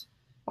 years.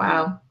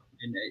 Wow.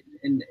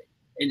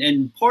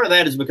 And part of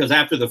that is because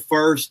after the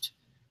first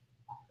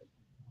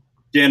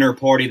dinner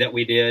party that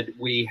we did,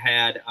 we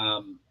had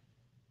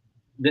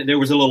there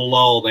was a little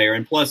lull there.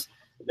 And plus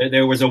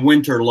there was a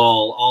winter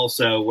lull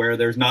also where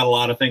there's not a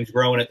lot of things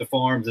growing at the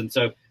farms. And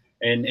so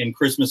and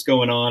Christmas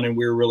going on, and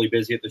we were really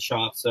busy at the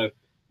shop. So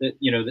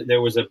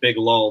there was a big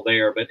lull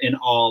there, but in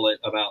all,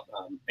 about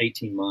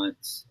 18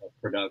 months of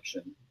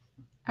production.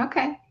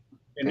 Okay.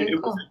 And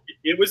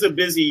it was a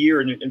busy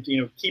year, and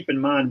keep in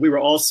mind we were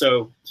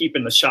also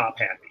keeping the shop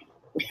happy.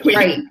 We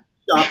right. had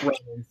the shop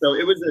running, so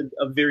it was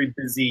a very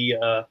busy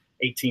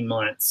 18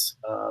 months.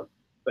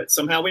 But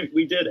somehow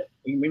we did it.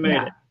 We made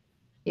it.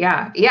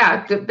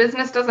 Yeah. The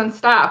business doesn't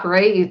stop,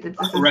 right? This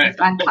is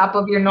on top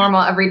of your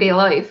normal everyday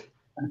life.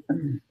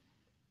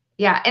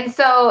 Yeah. And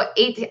so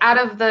out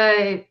of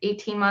the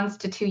 18 months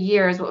to 2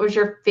 years, what was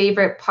your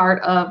favorite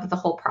part of the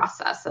whole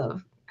process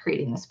of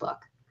creating this book?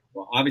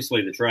 Well,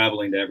 obviously the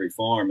traveling to every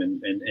farm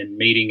and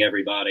meeting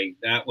everybody.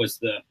 That was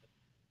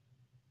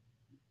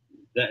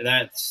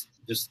that's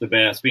just the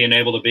best. Being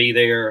able to be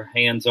there,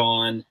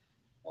 hands-on,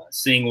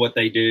 seeing what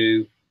they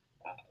do.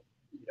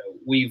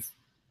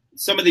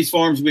 Some of these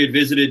farms we had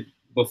visited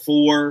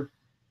before.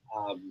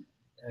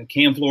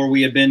 Camflor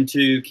we had been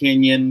to,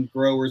 Kenyon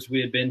growers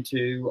we had been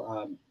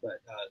to,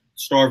 but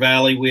Star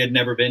Valley we had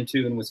never been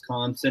to in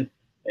Wisconsin.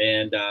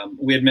 And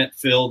we had met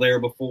Phil there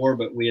before,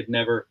 but we had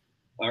never,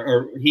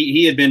 or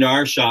he had been to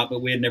our shop,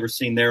 but we had never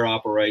seen their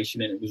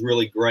operation. And it was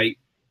really great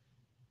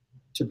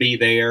to be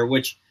there,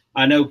 which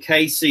I know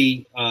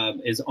Casey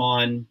is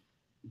on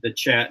the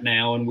chat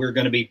now, and we're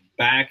going to be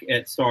back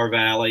at Star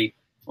Valley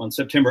on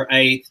September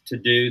 8th to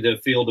do the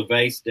Field of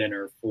Vase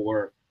dinner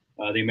for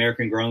the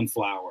American Grown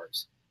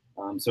Flowers.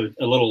 So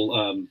a little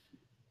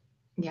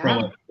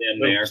promo in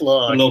there, a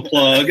little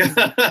plug.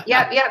 Yep.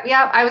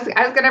 I was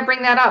going to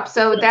bring that up.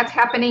 So that's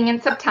happening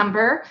in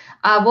September.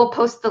 We'll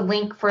post the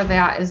link for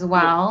that as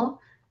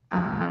well.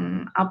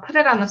 I'll put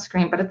it on the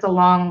screen, but it's a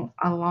long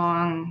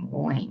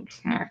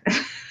link.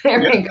 There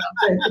we go.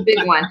 It's a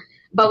big one.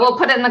 But we'll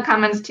put it in the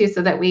comments too,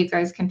 so that you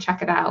guys can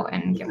check it out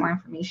and get more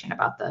information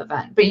about the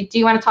event. But do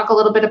you want to talk a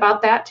little bit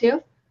about that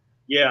too?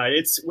 Yeah,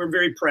 we're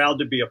very proud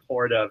to be a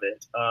part of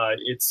it.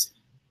 It's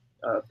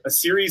a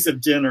series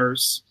of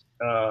dinners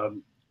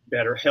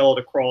that are held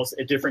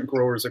at different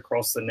growers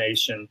across the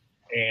nation,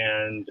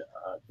 and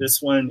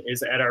This one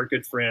is at our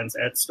good friends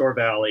at Store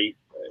Valley,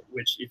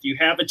 which, if you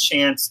have a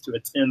chance to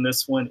attend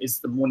this one, is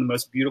one of the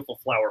most beautiful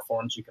flower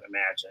farms you can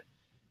imagine.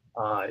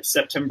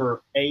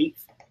 September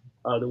 8th.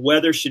 The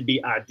weather should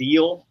be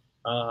ideal.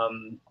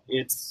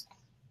 It's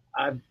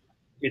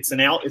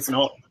an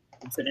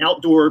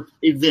outdoor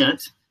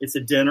event. It's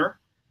a dinner,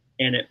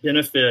 and it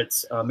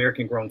benefits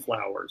American-grown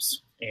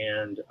flowers.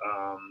 And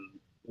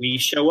we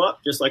show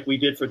up just like we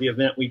did for the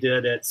event we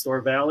did at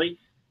Store Valley,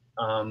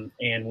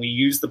 and we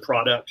use the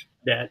product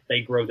that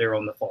they grow there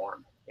on the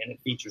farm, and it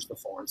features the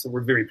farm. So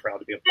we're very proud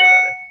to be a part of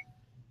it.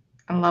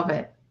 I love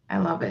it. I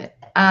love it.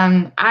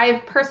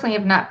 I personally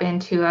have not been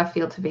to a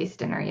field-to-base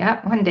dinner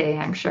yet. One day,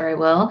 I'm sure I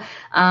will.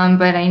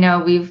 But I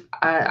know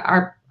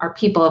our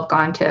people have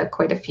gone to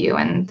quite a few,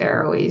 and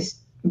they're always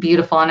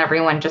beautiful, and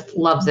everyone just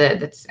loves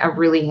it. It's a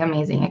really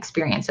amazing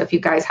experience. So if you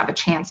guys have a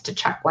chance to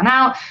check one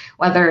out,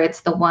 whether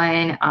it's the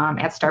one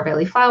at Star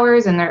Valley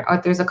Flowers, and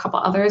there's a couple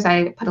others,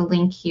 I put a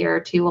link here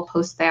too. We'll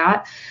post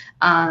that.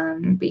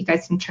 But you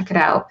guys can check it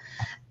out.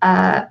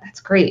 That's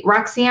great.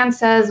 Roxanne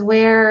says,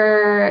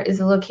 where is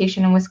the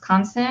location in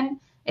Wisconsin?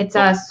 It's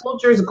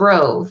Soldiers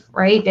Grove,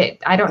 right?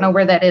 I don't know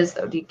where that is,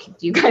 though. Do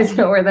you guys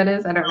know where that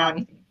is? I don't know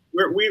anything.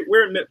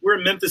 We're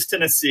in Memphis,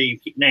 Tennessee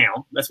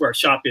now. That's where our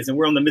shop is, and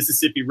we're on the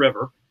Mississippi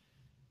River.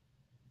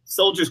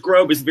 Soldiers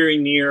Grove is very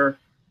near.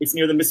 It's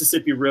near the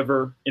Mississippi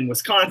River in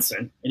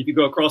Wisconsin, and if you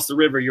go across the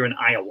river, you're in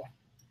Iowa.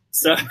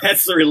 So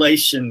that's the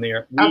relation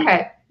there.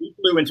 We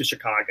flew into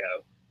Chicago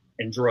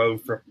and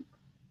drove for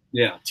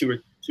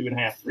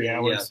 2.5, 3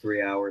 hours. Yeah,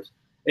 3 hours.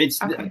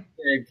 It's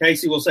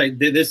Casey will say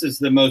this is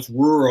the most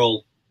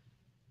rural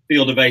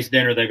field-based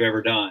dinner they've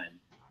ever done.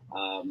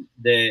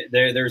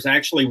 There's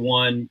actually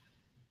one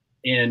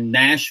in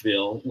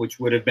Nashville, which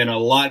would have been a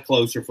lot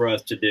closer for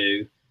us to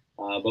do.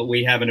 But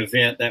we have an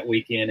event that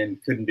weekend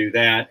and couldn't do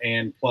that.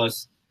 And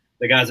plus,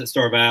 the guys at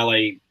Star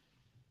Valley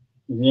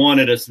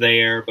wanted us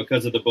there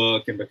because of the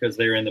book and because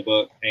they're in the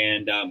book.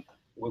 And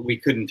we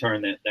couldn't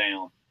turn that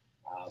down.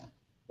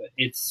 But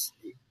it's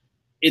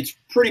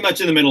pretty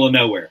much in the middle of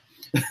nowhere.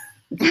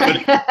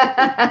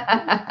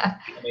 I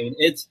mean,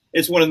 it's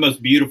one of the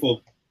most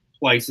beautiful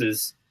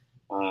places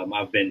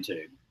I've been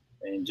to.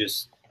 And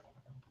just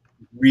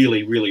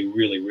really, really,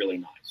 really, really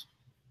nice.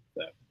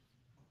 So.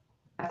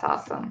 That's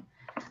awesome.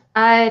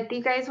 Do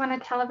you guys want to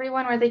tell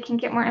everyone where they can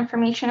get more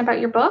information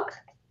about your book?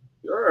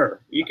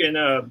 Sure. You can.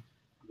 The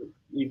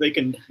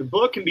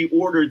book can be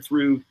ordered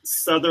through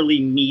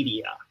Southerly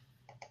Media.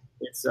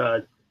 It's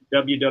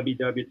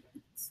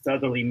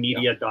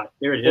www.southerlymedia.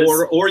 There it is.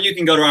 Or you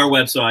can go to our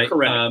website.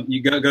 Correct.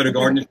 You go to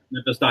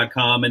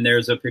gardenmemphis.com, and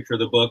there's a picture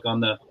of the book on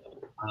the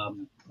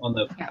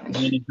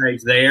landing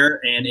page there.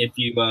 And if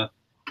you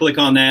click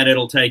on that,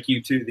 it'll take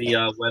you to the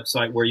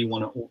website where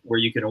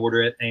you can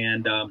order it.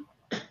 And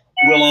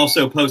we'll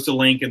also post a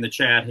link in the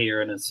chat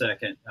here in a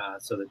second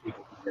so that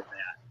people can get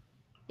that.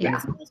 Yeah.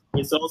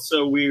 It's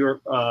also we are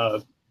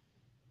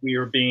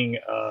being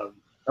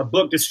a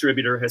book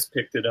distributor has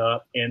picked it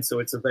up, and so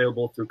it's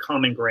available through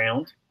Common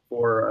Ground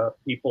for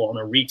people on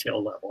a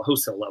retail level,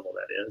 wholesale level,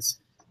 that is.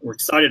 We're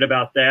excited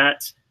about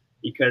that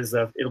because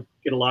it'll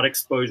get a lot of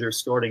exposure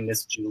starting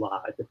this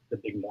July, the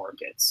big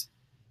markets.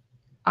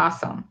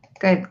 Awesome.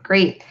 Good.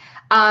 Great.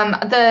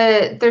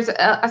 There's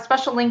a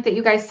special link that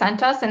you guys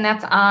sent us, and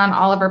that's on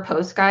all of our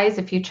posts, guys.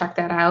 If you check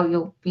that out,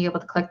 you'll be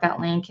able to click that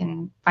link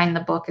and find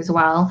the book as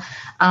well.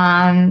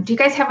 Do you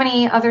guys have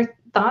any other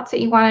thoughts that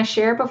you want to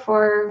share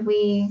before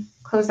we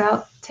close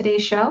out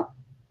today's show?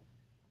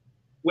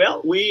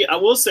 Well, I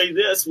will say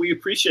this. We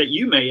appreciate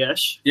you,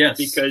 Mayesh. Yes.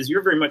 Because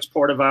you're very much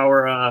part of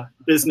our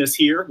business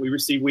here. We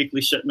receive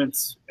weekly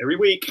shipments every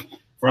week.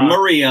 From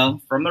Maria.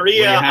 We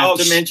have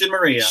to mention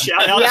Maria.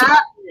 Shout out to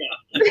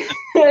Maria.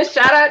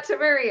 Shout out to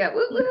Maria.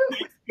 Woo, woo.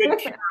 Good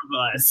care of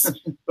us.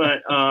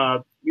 But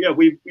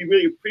we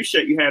really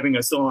appreciate you having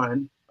us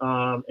on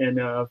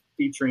and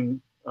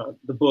featuring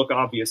the book,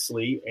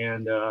 obviously,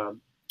 and the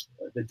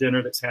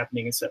dinner that's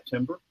happening in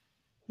September.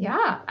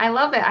 Yeah, I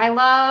love it. I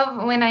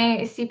love when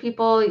I see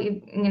people,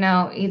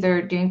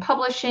 either doing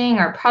publishing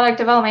or product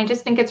development. I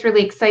just think it's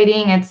really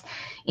exciting. It's,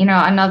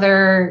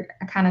 another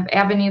kind of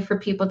avenue for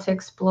people to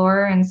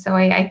explore. And so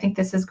I think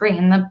this is great.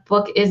 And the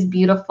book is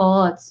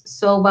beautiful. It's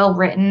so well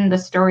written. The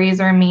stories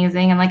are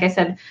amazing. And like I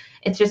said,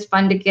 it's just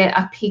fun to get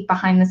a peek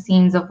behind the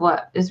scenes of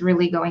what is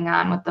really going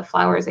on with the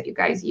flowers that you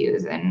guys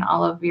use and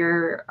all of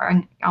your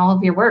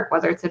work,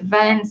 whether it's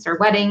events or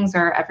weddings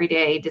or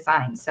everyday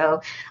design. So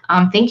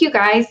thank you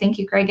guys. Thank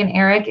you, Greg and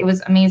Eric. It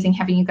was amazing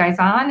having you guys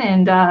on.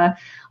 And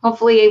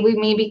hopefully we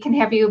maybe can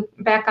have you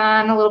back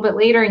on a little bit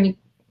later in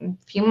a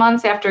few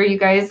months after you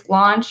guys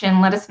launch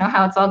and let us know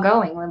how it's all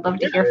going. We'd love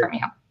to hear from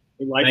you.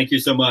 Thank you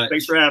so much.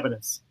 Thanks for having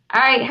us.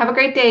 All right. Have a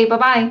great day.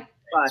 Bye-bye.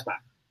 Bye.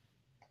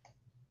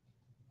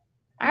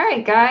 All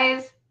right,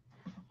 guys.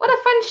 What a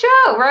fun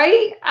show,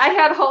 right? I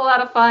had a whole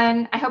lot of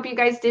fun. I hope you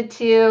guys did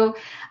too.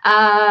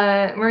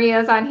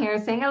 Maria's on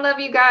here saying, I love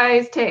you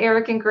guys, to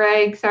Eric and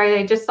Greg. Sorry,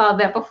 I just saw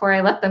that before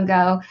I let them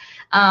go.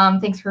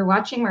 Thanks for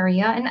watching,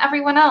 Maria, and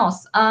everyone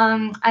else.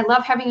 I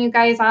love having you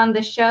guys on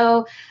the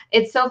show.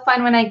 It's so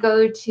fun when I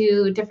go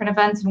to different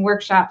events and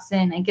workshops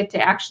and I get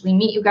to actually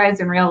meet you guys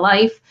in real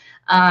life.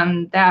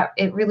 That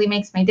it really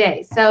makes my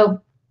day.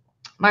 So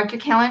mark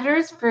your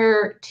calendars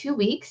for 2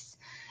 weeks.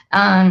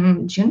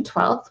 June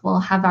 12th, we'll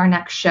have our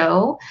next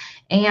show.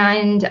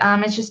 And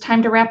it's just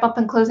time to wrap up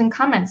and closing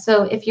comments.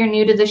 So if you're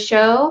new to the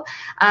show,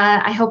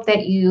 I hope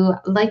that you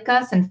like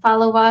us and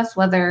follow us,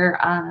 whether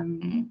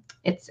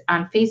it's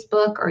on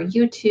Facebook or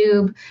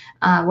YouTube,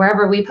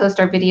 wherever we post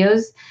our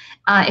videos.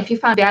 If you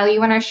found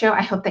value in our show,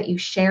 I hope that you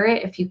share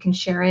it. If you can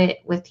share it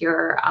with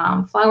your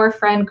flower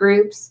friend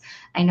groups,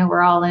 I know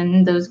we're all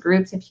in those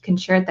groups. If you can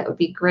share it, that would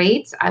be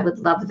great. I would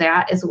love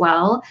that as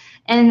well.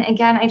 And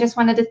again, I just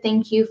wanted to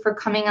thank you for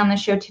coming on the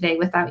show today.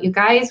 Without you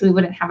guys, we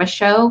wouldn't have a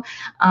show.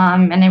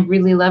 And I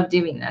really love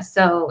doing this.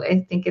 So I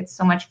think it's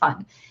so much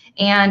fun.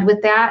 And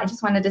with that, I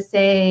just wanted to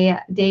say,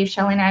 Dave,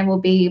 Shelley, and I will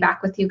be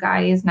back with you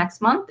guys next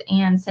month,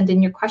 and send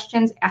in your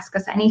questions, ask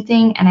us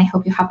anything, and I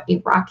hope you have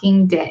a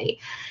rocking day.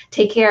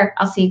 Take care.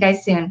 I'll see you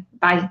guys soon.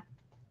 Bye.